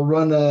 I'll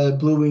run a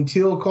blue wing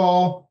teal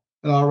call,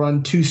 and I'll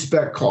run two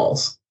spec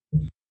calls.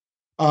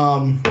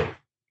 And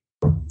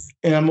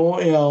I'm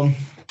all,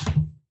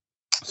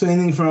 so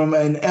anything from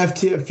an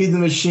FT, feed the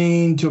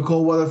machine, to a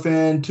cold weather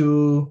fan,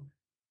 to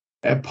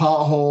a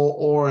pothole,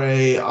 or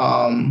a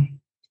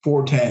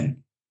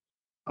 410.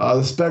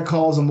 The spec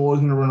calls, I'm always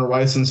going to run a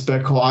Ryson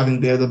spec call. I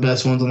think they're the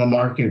best ones on the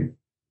market,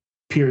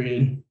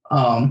 period.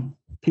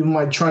 People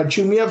might try to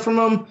chew me up from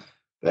them.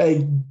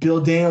 Hey,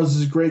 Bill Daniels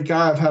is a great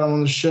guy. I've had him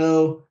on the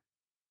show.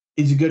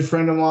 He's a good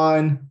friend of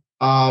mine.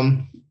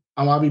 I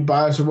might be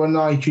biased or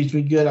whatnot. He treats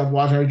me good. I've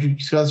watched how he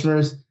treats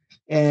customers.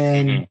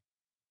 And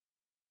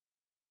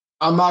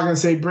I'm not going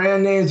to say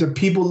brand names, but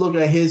people look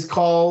at his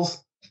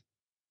calls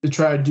to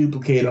try to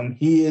duplicate him.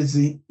 He is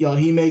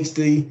he makes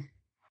the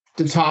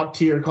top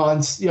tier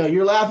calls.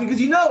 You're laughing because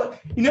you know it.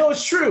 You know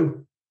it's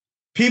true.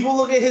 People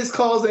look at his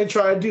calls, they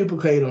try to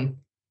duplicate them.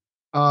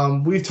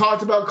 We've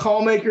talked about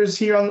call makers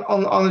here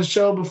on the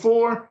show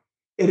before.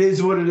 It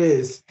is what it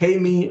is. Hate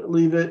me,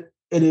 leave it.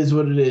 It is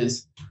what it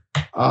is.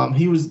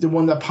 He was the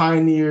one that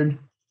pioneered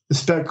the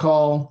spec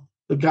call,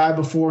 the guy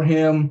before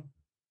him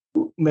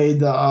made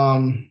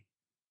the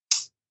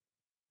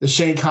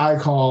Shanghai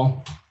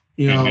call,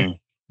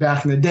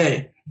 back in the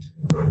day.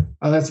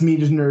 That's me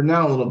just nerding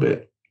out a little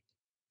bit.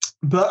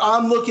 But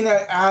I'm looking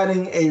at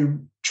adding a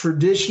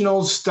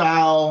traditional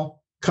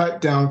style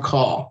cut down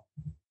call.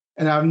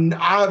 And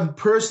I've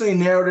personally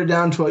narrowed it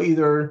down to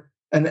either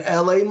an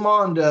LA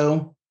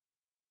Mondo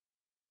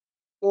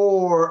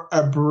or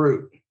a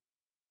Brute.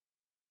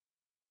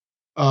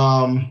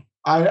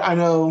 I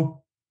know,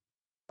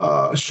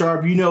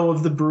 Sharp, you know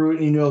of the Brute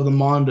and you know of the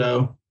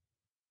Mondo.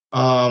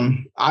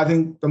 I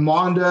think the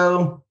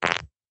Mondo,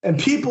 and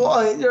people,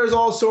 there's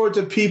all sorts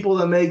of people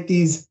that make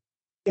these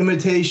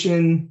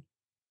imitation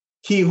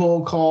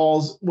keyhole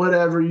calls,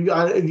 whatever.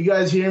 If you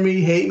guys hear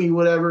me, hate me,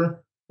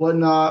 whatever,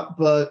 whatnot,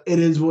 but it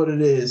is what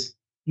it is.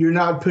 You're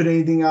not putting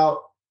anything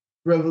out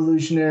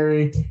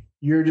revolutionary.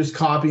 You're just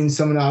copying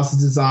someone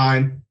else's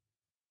design.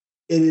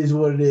 It is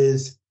what it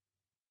is.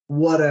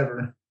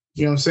 Whatever.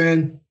 You know what I'm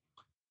saying?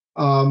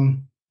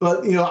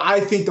 But,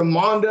 I think the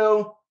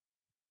Mondo,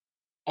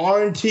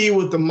 R&T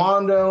with the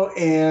Mondo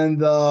and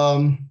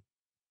the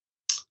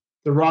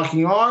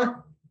Rocking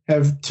R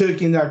have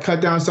taken that cut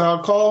down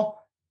style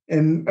call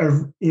and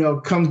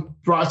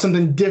brought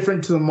something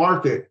different to the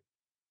market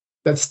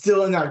that's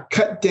still in that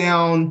cut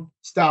down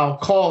style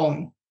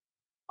calling.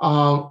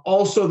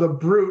 Also, the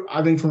Brute,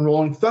 I think from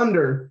Rolling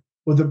Thunder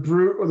with the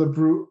Brute or the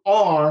Brute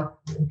R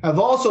have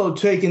also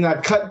taken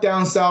that cut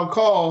down style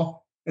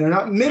call and they're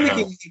not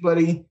mimicking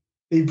anybody.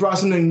 They brought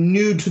something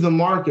new to the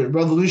market,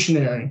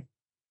 revolutionary.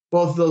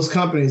 Both of those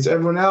companies.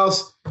 Everyone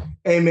else,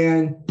 hey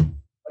man,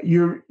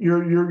 you're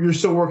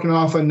still working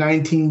off a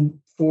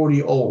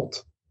 1940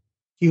 old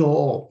keyhole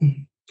old.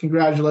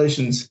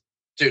 Congratulations,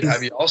 dude.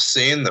 Have you all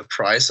seen the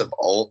price of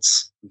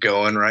alts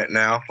going right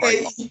now,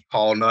 like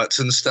call nuts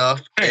and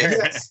stuff?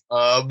 It's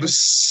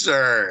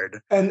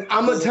absurd. And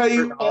I'm gonna tell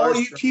you, all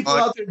you people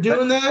out there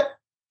doing that,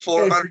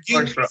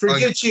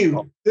 forget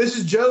you. This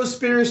is Joe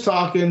Spears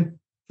talking.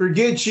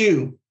 Forget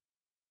you.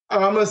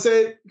 I'm gonna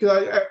say it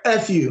because I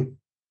F you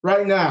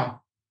right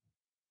now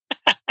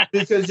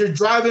because you're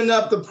driving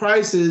up the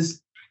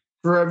prices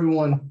for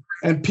everyone.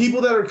 And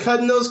people that are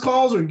cutting those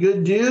calls are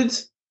good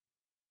dudes.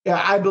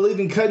 Yeah, I believe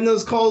in cutting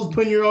those calls,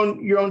 putting your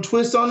own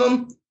twist on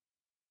them.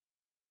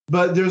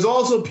 But there's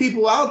also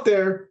people out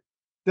there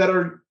that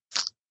are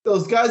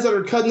those guys that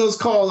are cutting those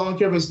calls. I don't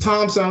care if it's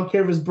Thompson, I don't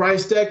care if it's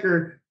Bryce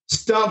Decker,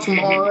 Stump from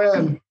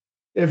RM,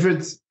 if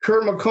it's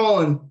Kurt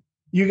McCullen.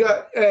 You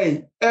got,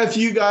 F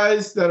you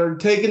guys that are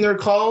taking their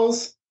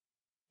calls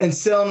and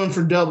selling them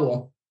for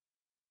double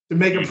to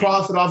make a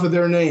profit off of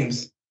their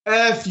names.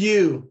 F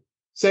you.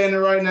 Saying it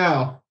right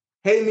now.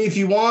 Hate me if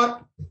you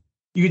want.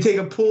 You can take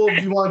a pull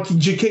if you want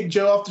to kick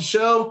Joe off the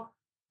show,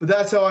 but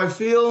that's how I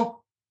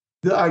feel.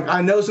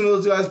 I know some of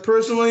those guys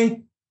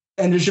personally,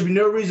 and there should be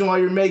no reason why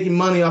you're making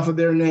money off of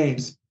their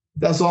names.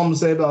 That's all I'm going to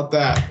say about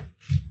that.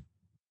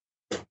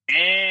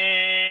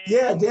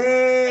 Yeah,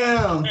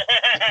 damn.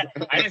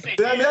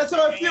 That's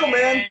how I feel,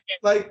 man.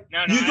 Like,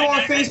 you go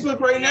on Facebook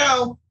right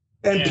now,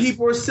 and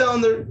people are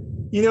selling their,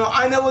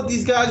 I know what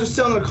these guys are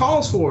selling their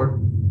calls for.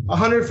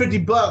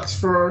 $150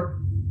 for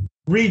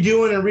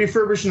redoing and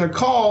refurbishing a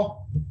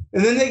call,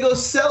 and then they go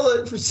sell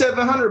it for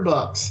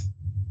 $700.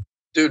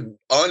 Dude,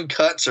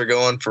 uncuts are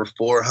going for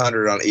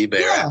 $400 on eBay.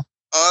 Yeah.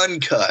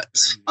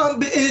 Uncuts.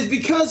 It's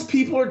because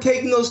people are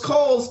taking those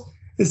calls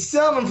and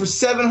selling them for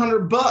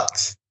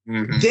 $700.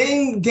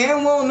 Mm-hmm.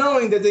 Damn well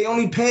knowing that they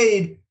only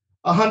paid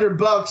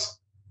 $100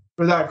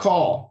 for that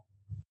call.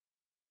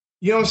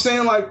 You know what I'm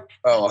saying? Like,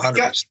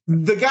 100%.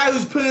 The guy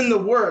who's put in the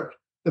work,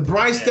 the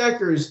Bryce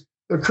Deckers,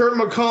 the Kurt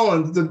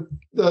McCullens,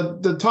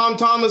 the Tom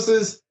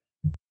Thomases,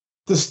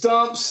 the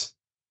Stumps,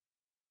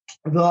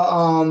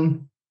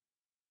 the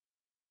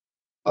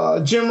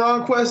Jim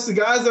Ronquest, the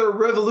guys that are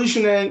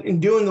revolutionary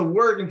and doing the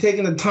work and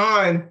taking the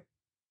time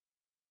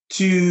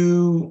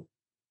to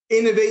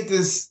innovate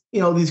this,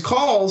 these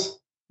calls,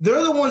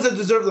 they're the ones that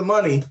deserve the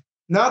money,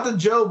 not the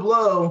Joe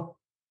Blow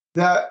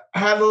that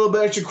had a little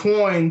bit extra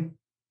coin,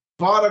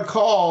 bought a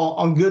call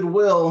on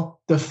goodwill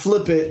to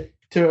flip it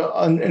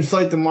to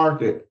inflate the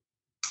market.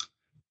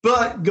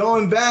 But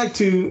going back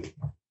to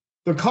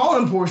the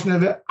calling portion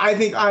of it, I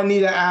think I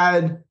need to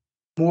add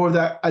more of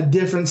that, a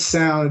different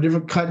sound, a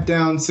different cut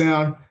down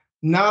sound.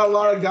 Not a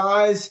lot of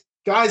guys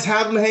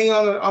have them hanging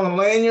on the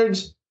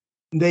lanyards.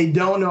 They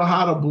don't know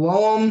how to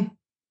blow them,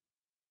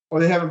 or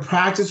they haven't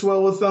practiced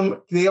well with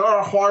them. They are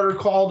a harder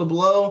call to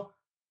blow.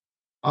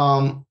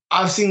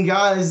 I've seen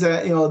guys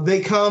that,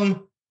 they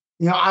come,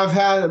 I've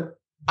had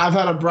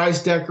a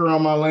Bryce Decker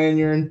on my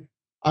lanyard.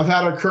 I've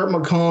had a Kurt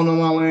McCullen on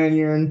my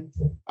lanyard.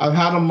 I've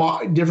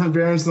had different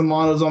variants of the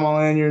Mondos on my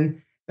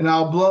lanyard, and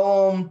I'll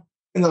blow them,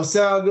 and they'll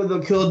sound good.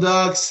 They'll kill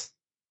ducks.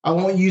 I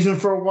won't use them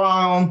for a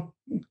while.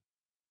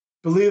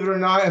 Believe it or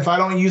not, if I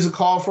don't use a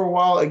call for a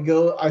while,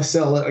 I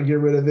sell it. I get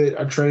rid of it.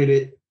 I trade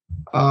it.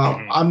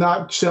 I'm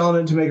not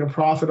selling it to make a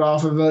profit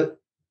off of it.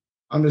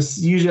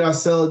 Usually I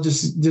sell it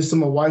just so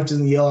my wife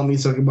doesn't yell at me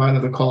so I can buy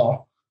another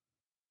call.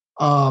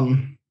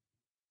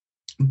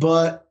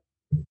 But,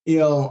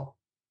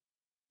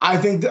 I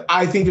think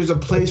there's a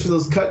place for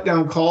those cut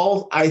down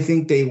calls. I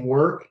think they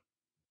work.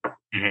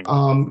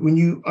 Mm-hmm. When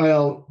you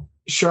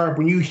Sharp,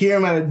 when you hear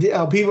them at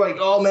a people are like,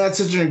 oh man, that's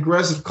such an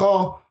aggressive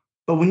call.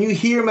 But when you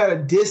hear them at a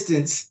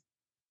distance,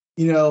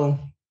 they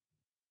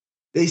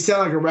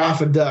sound like a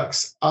raft of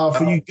ducks.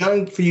 For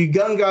you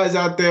gun guys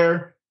out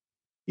there,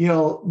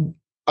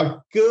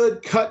 a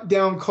good cut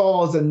down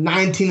call is a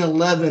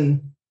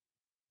 1911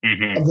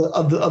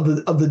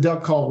 of the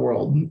duck call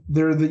world.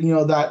 They're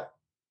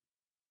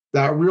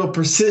that real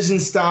precision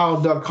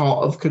style duck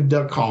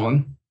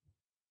calling.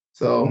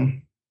 So.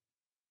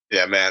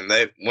 Yeah, man.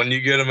 When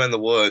you get them in the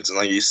woods, and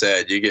like you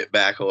said, you get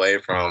back away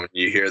from them,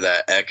 you hear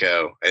that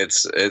echo. It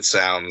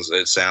sounds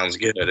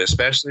good.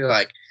 Especially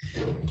like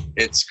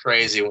it's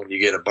crazy when you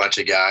get a bunch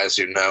of guys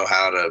who know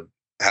how to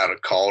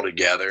call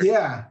together.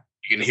 Yeah,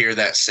 you can hear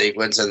that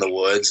sequence in the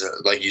woods.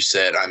 Like you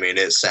said, I mean,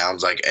 it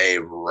sounds like a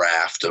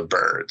raft of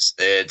birds.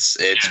 It's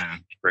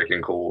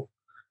freaking cool.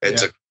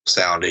 It's a cool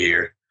sound to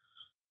hear.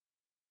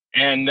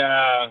 And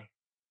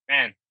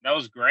man, that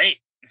was great.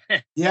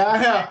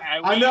 Yeah,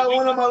 I know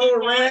one of my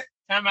little rants.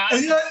 Time out.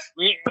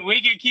 We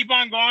can keep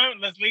on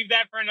going. Let's leave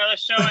that for another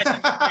show. I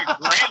think it'll be a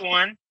great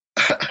one.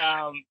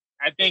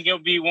 I think it'll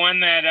be one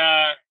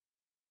that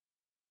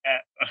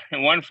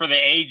one for the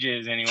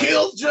ages anyway.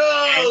 Kill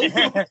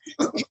Joe.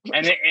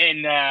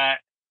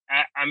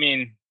 I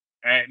mean,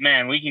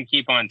 man, we can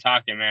keep on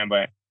talking, man.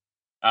 But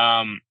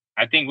I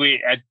think we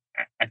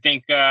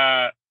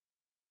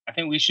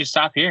should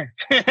stop here.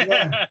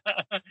 Yeah.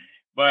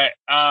 But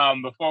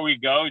before we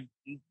go,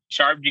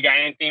 Sharp, you got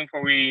anything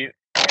before we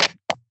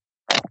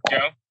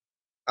go?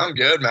 I'm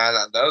good, man.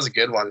 That was a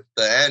good one.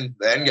 The end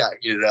got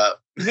heated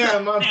up. Yeah,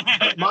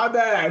 my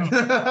bad.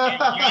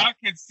 Y'all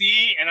could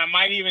see, and I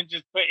might even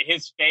just put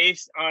his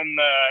face on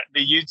the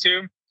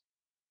YouTube.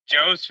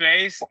 Joe's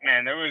face,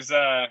 man. There was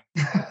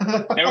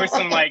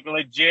some like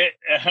legit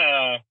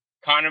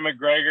Conor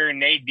McGregor,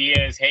 Nate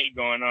Diaz hate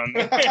going on.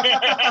 Like,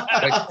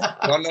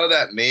 don't know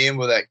that meme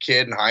with that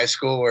kid in high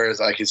school where it's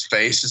like his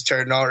face is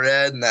turning all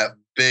red and that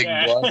big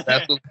blood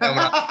vessel coming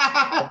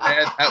out.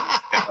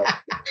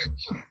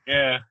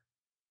 Yeah.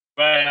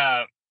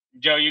 But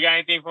Joe, you got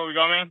anything before we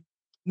go, man?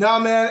 No,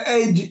 man.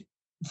 Hey,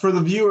 for the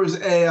viewers,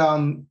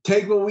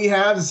 take what we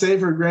have and say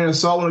for a grain of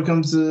salt when it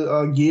comes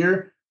to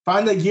gear.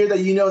 Find that gear that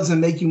you know is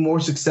going to make you more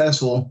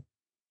successful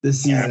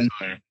this season.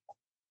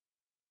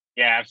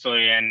 Yeah,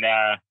 absolutely. And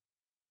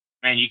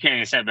man, you couldn't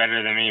have said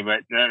better than me,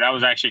 but that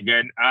was actually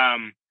good.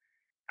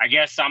 I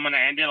guess I'm going to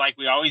end it like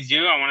we always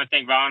do. I want to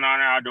thank Valiant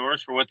Honor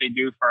Outdoors for what they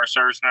do for our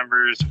service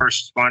members,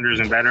 first responders,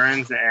 and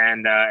veterans,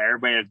 and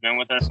everybody that's been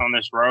with us on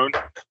this road.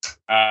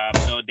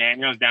 Bill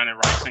Daniels down at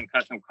Ryson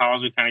Custom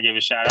Calls, we kind of gave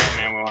a shout out,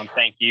 man. We want to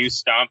thank you,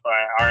 Stump,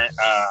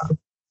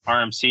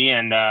 RMC,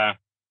 and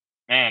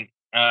man,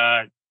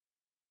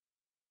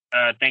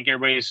 thank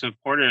everybody who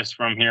supported us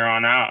from here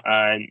on out.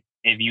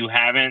 If you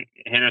haven't,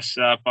 hit us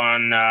up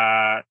on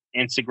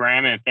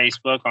Instagram and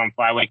Facebook on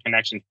Flyway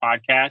Connections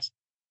Podcast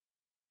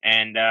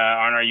and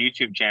on our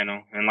YouTube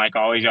channel. And like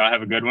always, y'all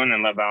have a good one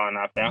and love Alan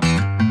out there.